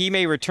peace, that he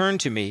may return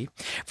to me,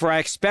 for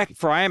I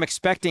am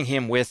expecting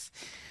him with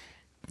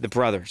the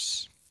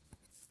brothers.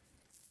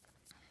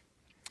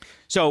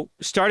 So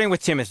starting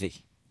with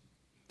Timothy.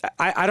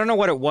 I don't know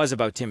what it was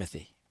about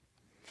Timothy.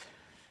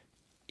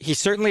 He's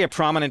certainly a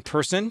prominent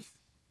person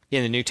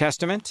in the New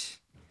Testament.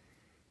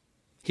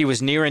 He was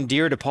near and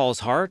dear to Paul's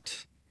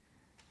heart.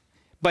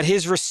 but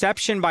his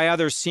reception by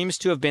others seems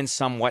to have been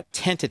somewhat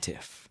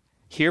tentative.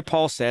 Here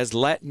Paul says,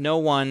 let no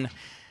one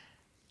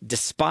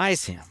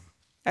despise him.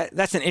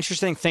 That's an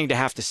interesting thing to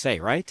have to say,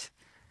 right?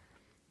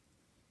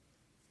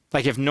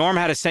 Like if Norm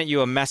had sent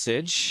you a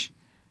message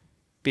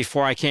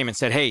before I came and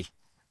said, hey,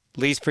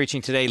 Lee's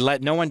preaching today,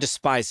 let no one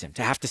despise him.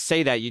 To have to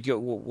say that, you'd go,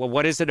 well,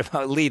 what is it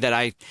about Lee that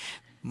I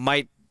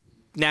might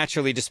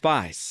naturally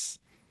despise?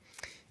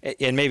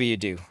 And maybe you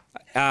do.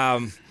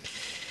 Well,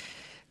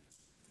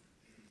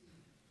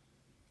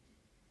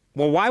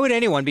 why would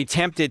anyone be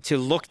tempted to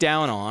look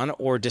down on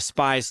or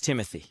despise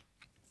Timothy?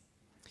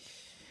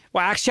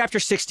 Well, Acts chapter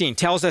 16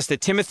 tells us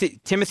that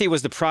Timothy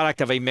was the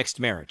product of a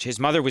mixed marriage. His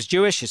mother was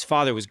Jewish, his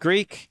father was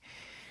Greek.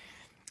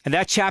 And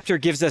that chapter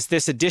gives us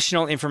this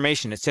additional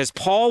information. It says,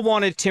 Paul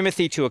wanted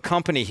Timothy to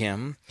accompany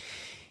him,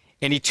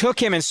 and he took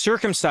him and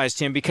circumcised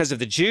him because of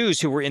the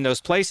Jews who were in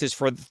those places,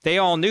 for they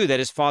all knew that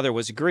his father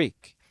was a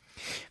Greek.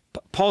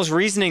 Paul's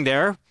reasoning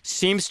there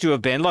seems to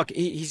have been, look,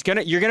 you're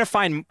going to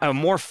find a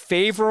more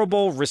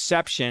favorable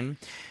reception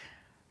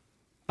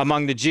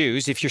among the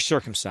Jews if you're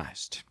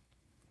circumcised.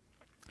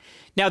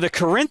 Now, the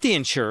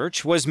Corinthian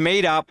church was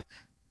made up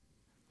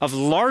of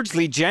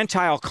largely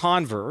Gentile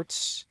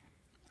converts,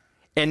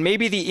 and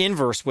maybe the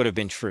inverse would have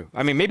been true.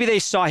 I mean, maybe they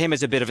saw him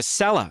as a bit of a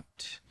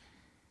sellout.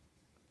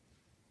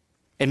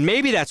 And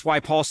maybe that's why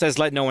Paul says,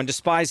 let no one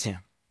despise him.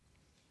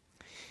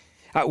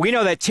 We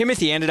know that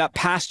Timothy ended up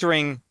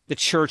pastoring the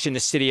church in the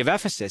city of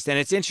Ephesus. And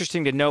it's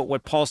interesting to note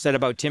what Paul said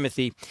about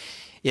Timothy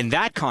in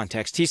that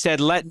context. He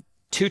said, let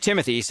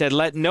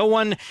no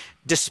one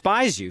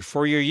despise you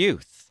for your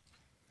youth,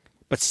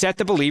 but set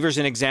the believers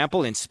an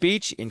example in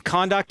speech, in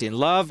conduct, in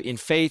love, in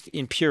faith,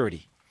 in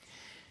purity.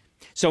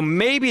 So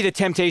maybe the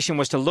temptation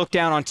was to look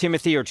down on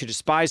Timothy or to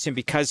despise him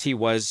because he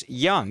was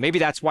young. Maybe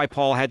that's why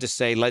Paul had to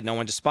say, let no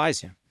one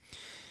despise him.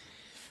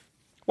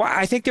 Well,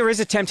 I think there is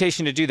a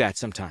temptation to do that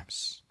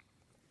sometimes.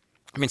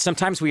 I mean,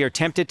 sometimes we are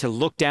tempted to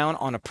look down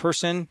on a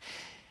person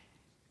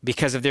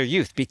because of their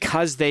youth,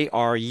 because they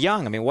are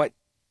young. I mean, what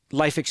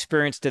life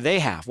experience do they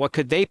have? What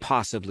could they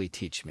possibly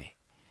teach me?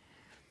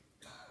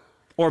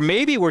 Or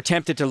maybe we're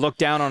tempted to look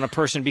down on a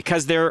person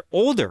because they're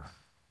older,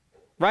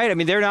 right? I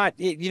mean, they're not,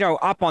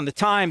 up on the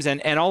times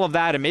and all of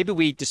that, and maybe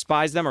we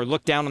despise them or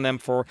look down on them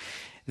for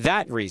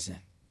that reason.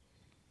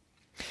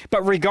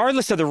 But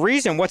regardless of the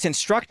reason, what's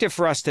instructive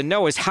for us to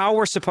know is how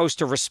we're supposed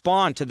to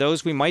respond to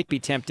those we might be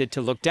tempted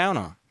to look down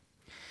on.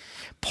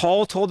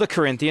 Paul told the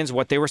Corinthians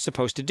what they were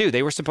supposed to do.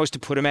 They were supposed to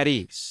put him at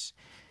ease.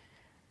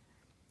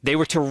 They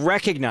were to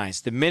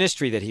recognize the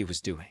ministry that he was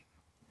doing.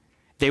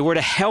 They were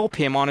to help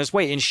him on his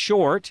way. In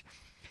short,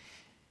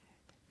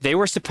 they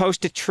were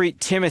supposed to treat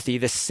Timothy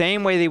the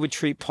same way they would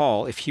treat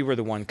Paul if he were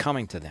the one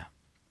coming to them.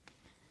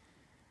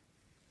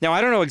 Now,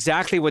 I don't know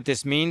exactly what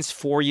this means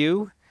for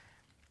you.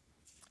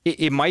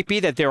 It might be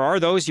that there are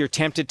those you're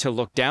tempted to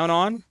look down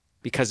on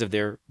because of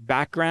their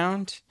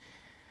background,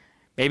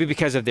 maybe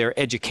because of their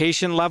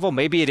education level.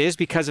 Maybe it is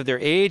because of their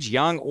age,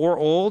 young or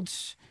old.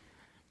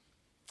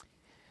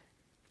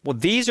 Well,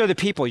 these are the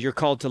people you're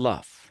called to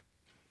love.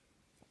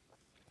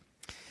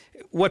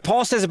 What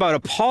Paul says about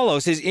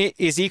Apollos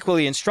is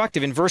equally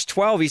instructive. In verse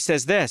 12, he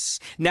says this,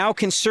 now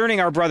concerning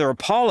our brother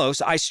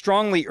Apollos, I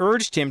strongly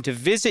urged him to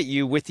visit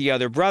you with the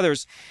other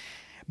brothers,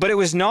 but it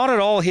was not at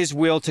all his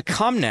will to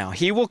come now.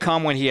 He will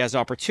come when he has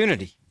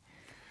opportunity.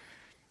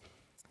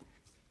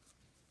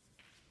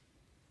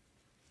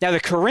 Now, the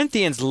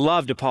Corinthians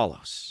loved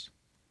Apollos.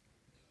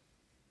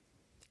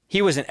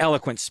 He was an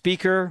eloquent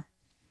speaker.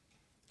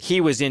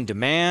 He was in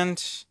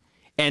demand.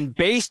 And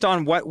based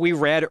on what we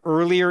read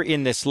earlier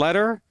in this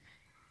letter,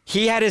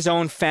 he had his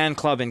own fan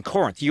club in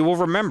Corinth. You will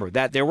remember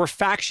that there were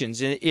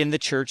factions in the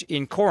church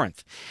in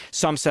Corinth.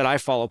 Some said, I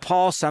follow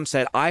Paul. Some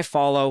said, I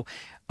follow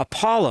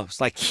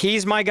Apollos. Like,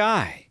 he's my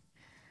guy.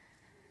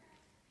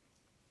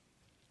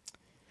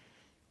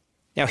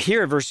 Now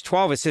here, verse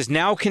 12, it says,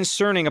 now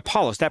concerning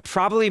Apollos. That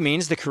probably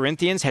means the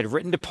Corinthians had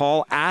written to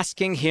Paul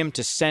asking him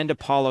to send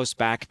Apollos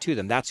back to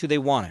them. That's who they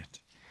wanted.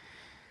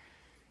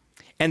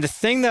 And the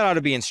thing that ought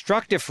to be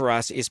instructive for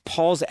us is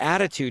Paul's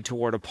attitude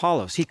toward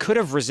Apollos. He could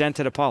have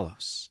resented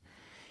Apollos.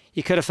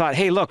 He could have thought,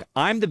 hey, look,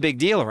 I'm the big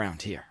deal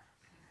around here.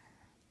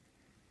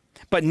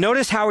 But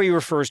notice how he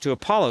refers to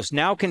Apollos,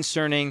 now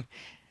concerning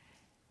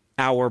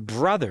our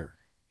brother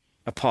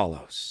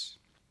Apollos.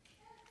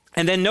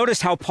 And then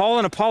notice how Paul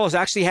and Apollos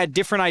actually had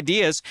different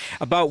ideas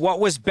about what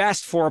was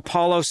best for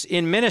Apollos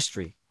in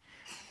ministry,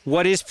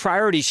 what his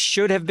priorities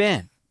should have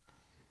been.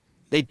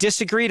 They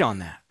disagreed on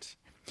that.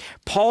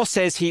 Paul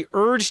says he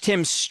urged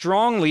him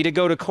strongly to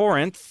go to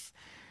Corinth,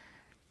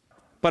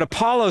 but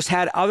Apollos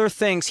had other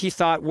things he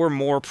thought were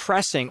more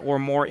pressing or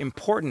more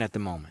important at the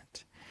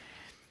moment.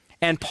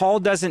 And Paul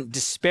doesn't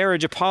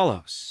disparage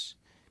Apollos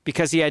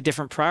because he had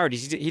different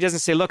priorities. He doesn't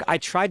say, look, I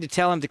tried to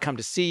tell him to come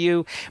to see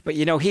you, but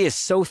he is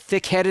so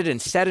thick-headed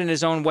and set in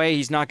his own way,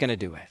 he's not going to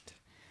do it.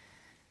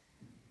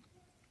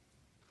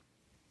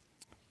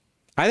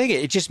 I think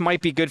it just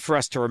might be good for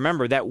us to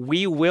remember that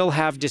we will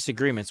have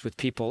disagreements with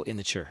people in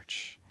the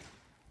church.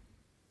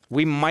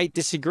 We might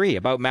disagree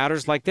about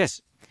matters like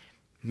this.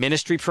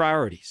 ministry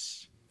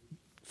priorities,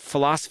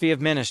 philosophy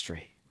of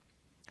ministry.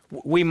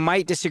 We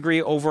might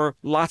disagree over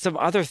lots of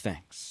other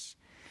things.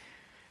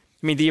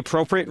 I mean, the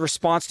appropriate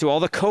response to all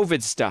the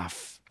COVID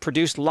stuff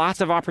produced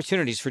lots of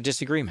opportunities for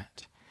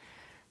disagreement.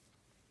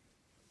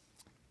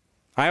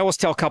 I always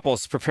tell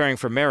couples preparing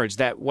for marriage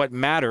that what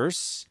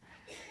matters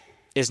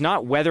is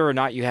not whether or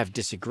not you have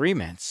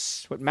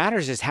disagreements. What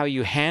matters is how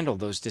you handle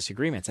those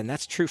disagreements, and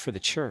that's true for the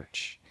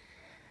church.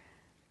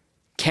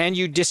 Can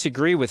you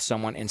disagree with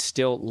someone and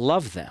still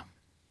love them?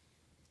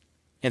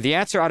 And the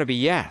answer ought to be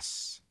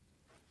yes.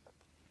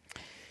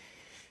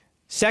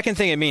 Second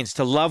thing it means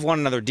to love one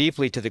another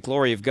deeply to the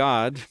glory of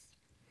God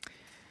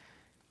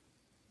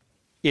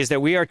is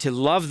that we are to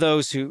love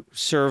those who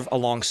serve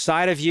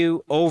alongside of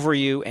you, over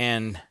you,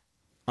 and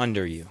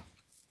under you.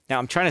 Now,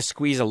 I'm trying to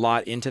squeeze a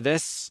lot into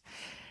this,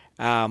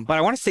 but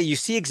I want to say you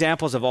see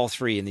examples of all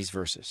three in these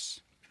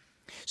verses.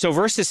 So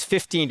verses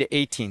 15 to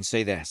 18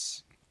 say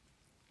this.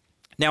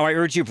 Now I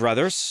urge you,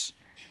 brothers,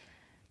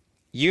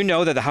 you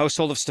know that the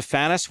household of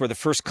Stephanas were the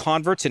first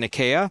converts in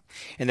Achaia,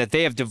 and that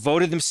they have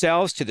devoted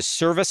themselves to the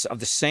service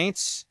of the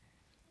saints.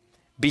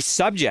 Be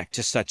subject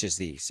to such as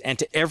these, and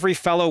to every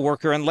fellow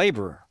worker and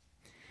laborer.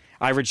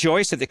 I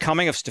rejoice at the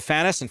coming of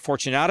Stephanas and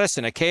Fortunatus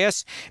and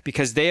Achaeus,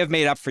 because they have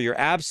made up for your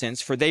absence,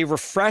 for they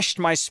refreshed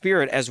my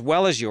spirit as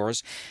well as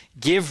yours.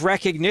 Give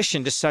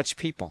recognition to such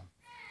people.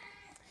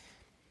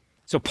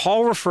 So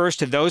Paul refers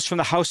to those from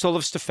the household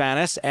of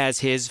Stephanas as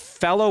his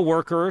fellow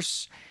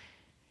workers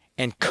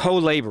and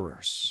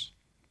co-laborers.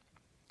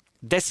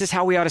 This is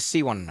how we ought to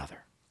see one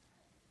another.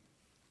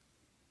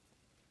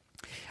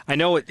 I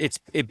know it's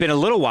been a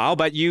little while,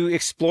 but you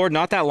explored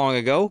not that long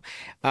ago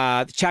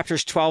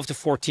chapters 12 to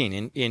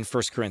 14 in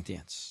 1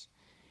 Corinthians.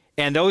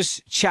 And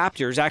those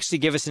chapters actually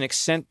give us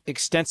an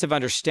extensive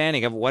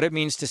understanding of what it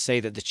means to say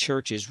that the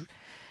church is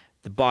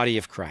the body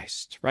of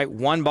Christ, right?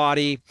 One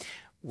body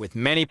with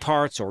many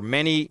parts or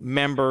many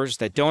members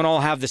that don't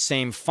all have the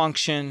same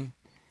function.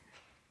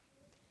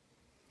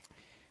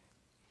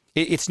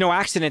 It's no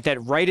accident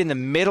that right in the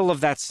middle of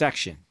that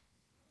section,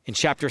 in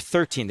chapter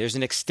 13, there's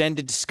an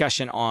extended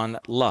discussion on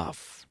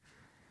love.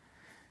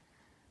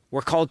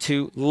 We're called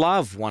to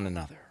love one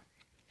another.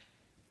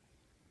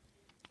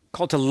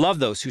 Called to love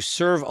those who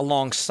serve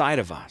alongside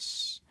of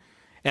us.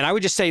 And I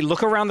would just say,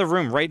 look around the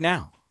room right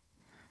now.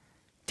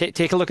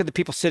 Take a look at the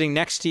people sitting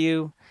next to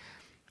you,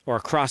 or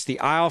across the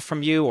aisle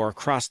from you, or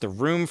across the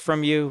room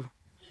from you.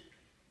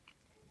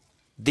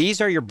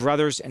 These are your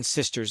brothers and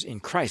sisters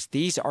in Christ.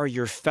 These are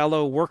your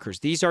fellow workers.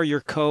 These are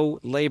your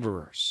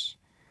co-laborers.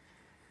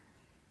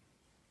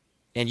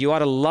 And you ought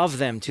to love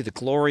them to the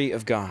glory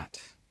of God.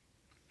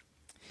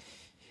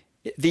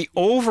 The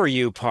over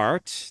you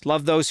part,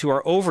 love those who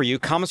are over you,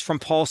 comes from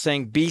Paul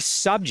saying, be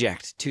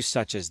subject to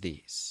such as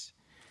these.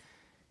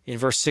 In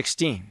verse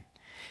 16.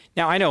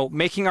 Now, I know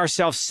making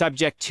ourselves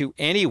subject to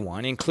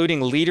anyone,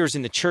 including leaders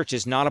in the church,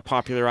 is not a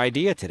popular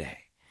idea today.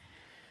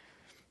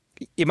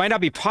 It might not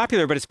be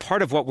popular, but it's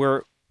part of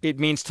what it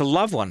means to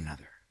love one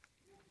another.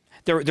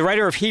 The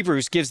writer of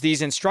Hebrews gives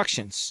these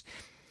instructions.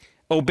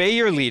 Obey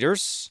your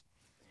leaders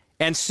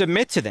and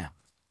submit to them,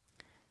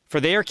 for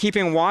they are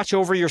keeping watch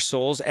over your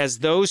souls as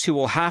those who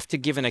will have to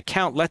give an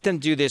account. Let them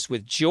do this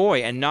with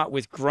joy and not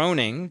with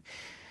groaning,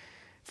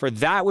 for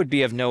that would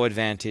be of no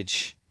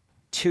advantage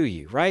to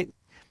you, right?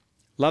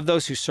 Love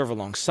those who serve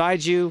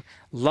alongside you.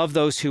 Love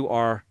those who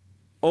are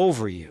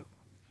over you.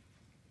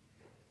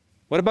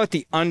 What about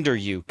the under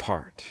you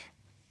part?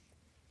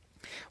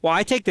 Well,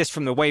 I take this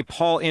from the way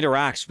Paul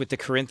interacts with the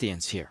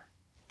Corinthians here.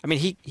 I mean,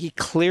 he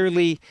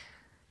clearly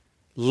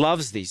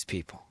loves these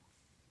people.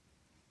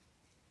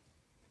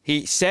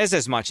 He says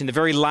as much in the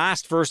very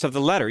last verse of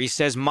the letter. He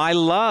says, my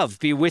love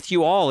be with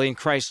you all in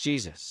Christ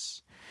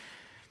Jesus.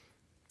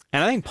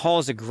 And I think Paul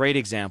is a great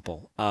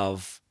example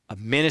of a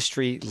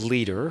ministry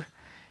leader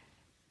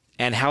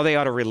and how they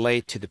ought to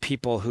relate to the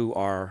people who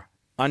are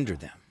under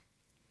them.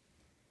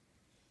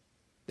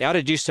 They ought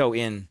to do so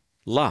in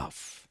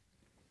love.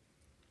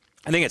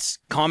 I think it's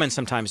common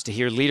sometimes to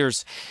hear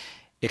leaders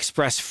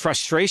express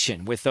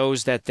frustration with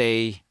those that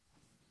they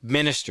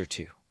minister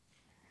to.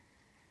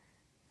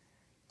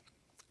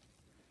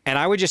 And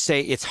I would just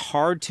say it's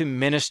hard to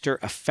minister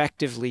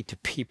effectively to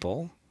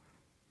people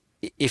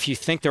if you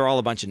think they're all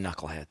a bunch of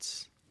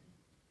knuckleheads.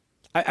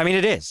 I mean,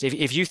 it is.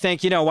 If you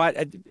think, you know what,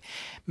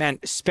 man,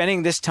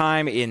 spending this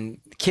time in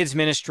kids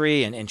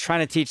ministry and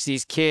trying to teach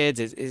these kids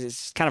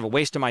is kind of a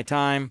waste of my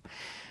time.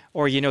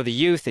 Or, you know, the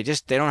youth, they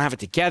don't have it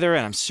together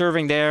and I'm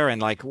serving there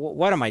and like,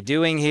 what am I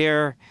doing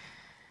here?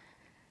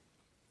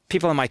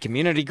 People in my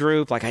community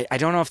group, like, I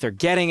don't know if they're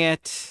getting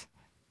it.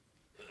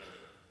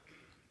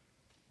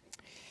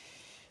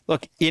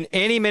 Look, in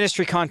any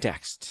ministry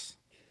context,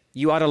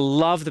 you ought to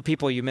love the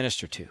people you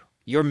minister to.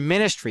 Your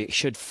ministry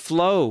should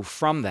flow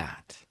from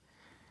that.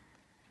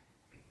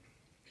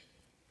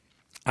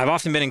 I've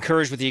often been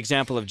encouraged with the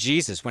example of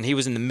Jesus when he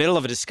was in the middle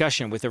of a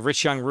discussion with a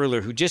rich young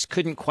ruler who just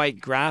couldn't quite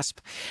grasp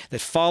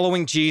that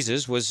following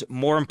Jesus was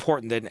more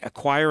important than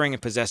acquiring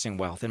and possessing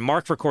wealth. And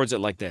Mark records it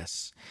like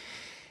this.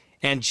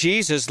 And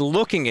Jesus,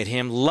 looking at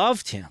him,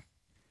 loved him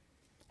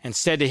and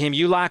said to him,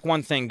 "You lack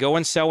one thing. Go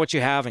and sell what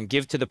you have and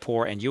give to the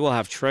poor, and you will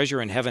have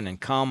treasure in heaven, and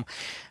come,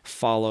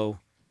 follow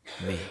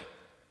me."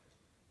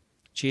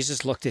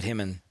 Jesus looked at him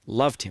and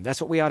loved him.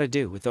 That's what we ought to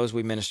do with those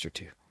we minister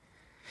to.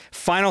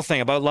 Final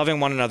thing about loving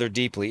one another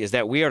deeply is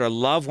that we are to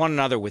love one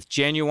another with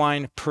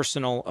genuine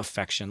personal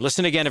affection.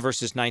 Listen again to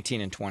verses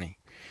 19 and 20.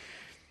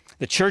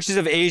 "The churches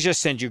of Asia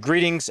send you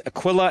greetings.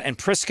 Aquila and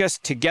Priscus,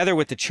 together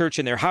with the church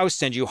in their house,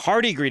 send you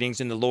hearty greetings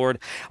in the Lord.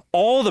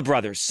 All the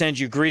brothers send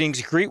you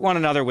greetings. Greet one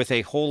another with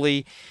a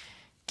holy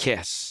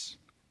kiss."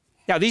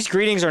 Now, these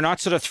greetings are not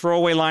sort of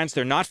throwaway lines.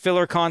 They're not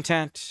filler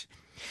content.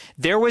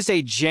 There was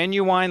a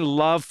genuine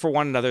love for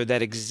one another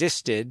that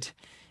existed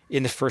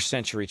in the first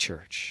century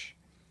church.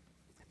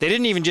 They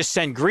didn't even just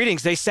send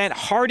greetings. They sent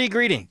hearty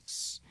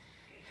greetings.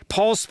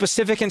 Paul's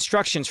specific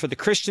instructions for the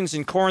Christians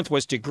in Corinth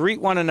was to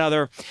greet one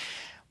another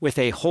with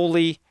a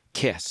holy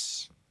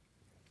kiss.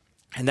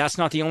 And that's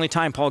not the only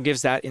time Paul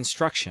gives that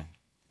instruction.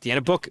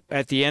 At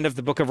the end of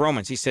the book of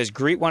Romans, he says,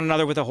 greet one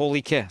another with a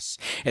holy kiss.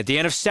 At the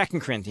end of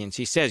 2 Corinthians,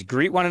 he says,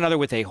 greet one another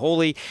with a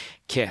holy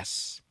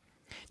kiss.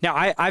 Now,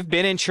 I've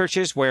been in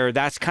churches where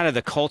that's kind of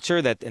the culture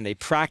and they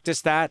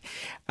practice that.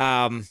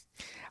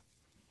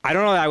 I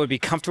don't know that I would be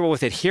comfortable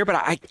with it here, but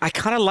I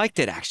kind of liked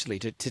it actually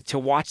to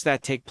watch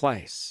that take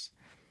place.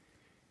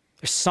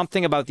 There's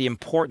something about the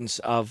importance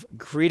of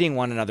greeting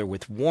one another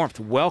with warmth,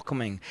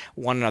 welcoming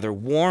one another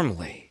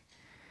warmly.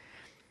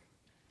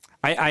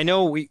 I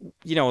know we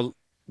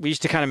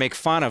used to kind of make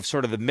fun of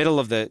sort of the middle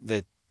of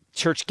the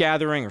church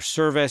gathering or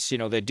service.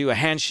 They do a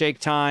handshake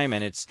time,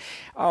 and it's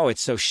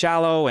so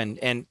shallow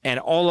and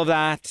all of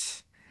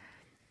that.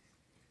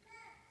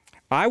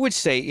 I would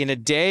say in a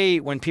day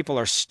when people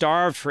are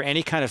starved for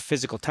any kind of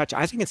physical touch,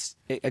 I think it's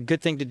a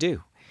good thing to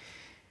do.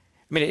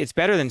 I mean, it's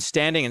better than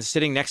standing and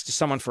sitting next to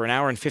someone for an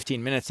hour and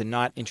 15 minutes and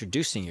not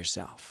introducing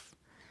yourself.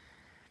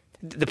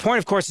 The point,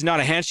 of course, is not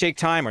a handshake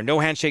time or no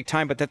handshake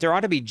time, but that there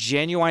ought to be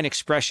genuine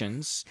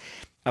expressions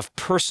of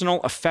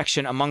personal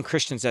affection among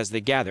Christians as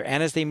they gather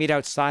and as they meet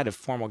outside of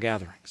formal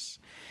gatherings.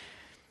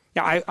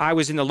 Now, I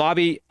was in the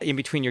lobby in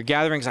between your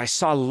gatherings. I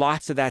saw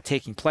lots of that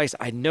taking place.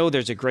 I know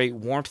there's a great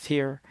warmth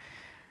here.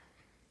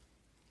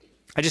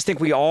 I just think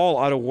we all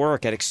ought to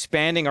work at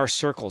expanding our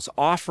circles,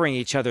 offering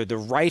each other the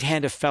right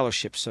hand of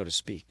fellowship, so to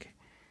speak.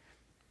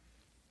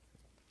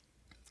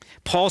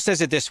 Paul says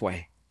it this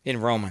way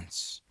in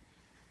Romans.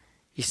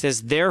 He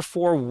says,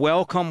 "Therefore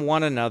welcome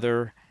one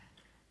another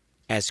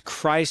as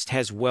Christ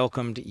has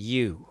welcomed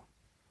you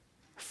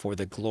for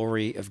the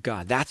glory of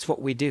God." That's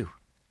what we do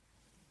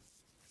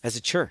as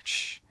a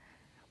church.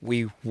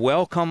 We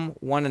welcome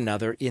one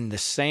another in the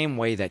same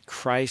way that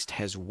Christ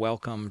has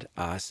welcomed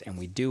us, and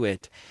we do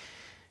it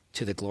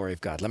to the glory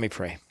of God. Let me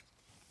pray.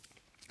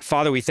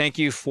 Father, we thank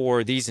you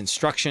for these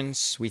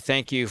instructions. We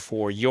thank you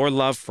for your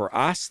love for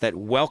us that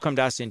welcomed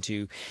us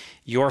into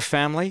your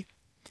family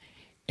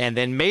and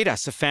then made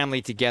us a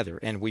family together.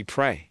 And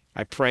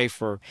I pray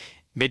for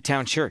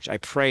Midtown Church. I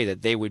pray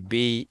that they would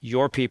be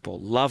your people,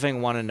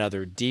 loving one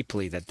another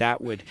deeply,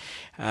 that would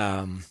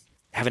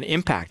have an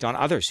impact on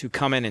others who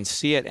come in and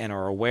see it and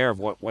are aware of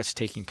what's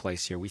taking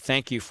place here. We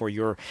thank you for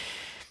your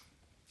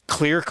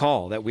clear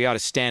call that we ought to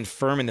stand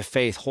firm in the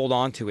faith, hold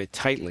on to it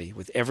tightly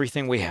with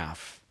everything we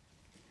have,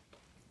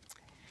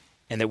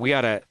 and that we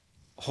ought to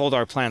hold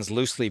our plans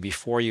loosely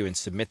before you and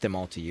submit them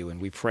all to you. And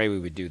we pray we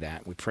would do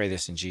that. We pray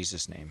this in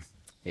Jesus' name.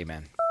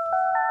 Amen.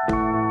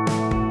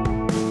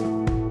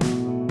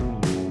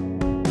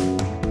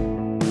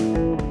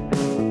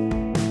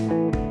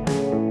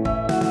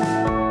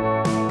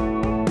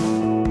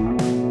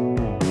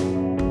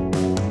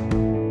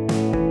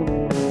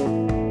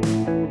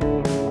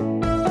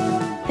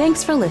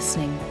 Thanks for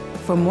listening.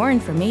 For more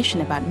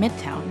information about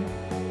Midtown,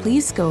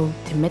 please go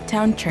to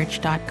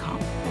midtownchurch.com.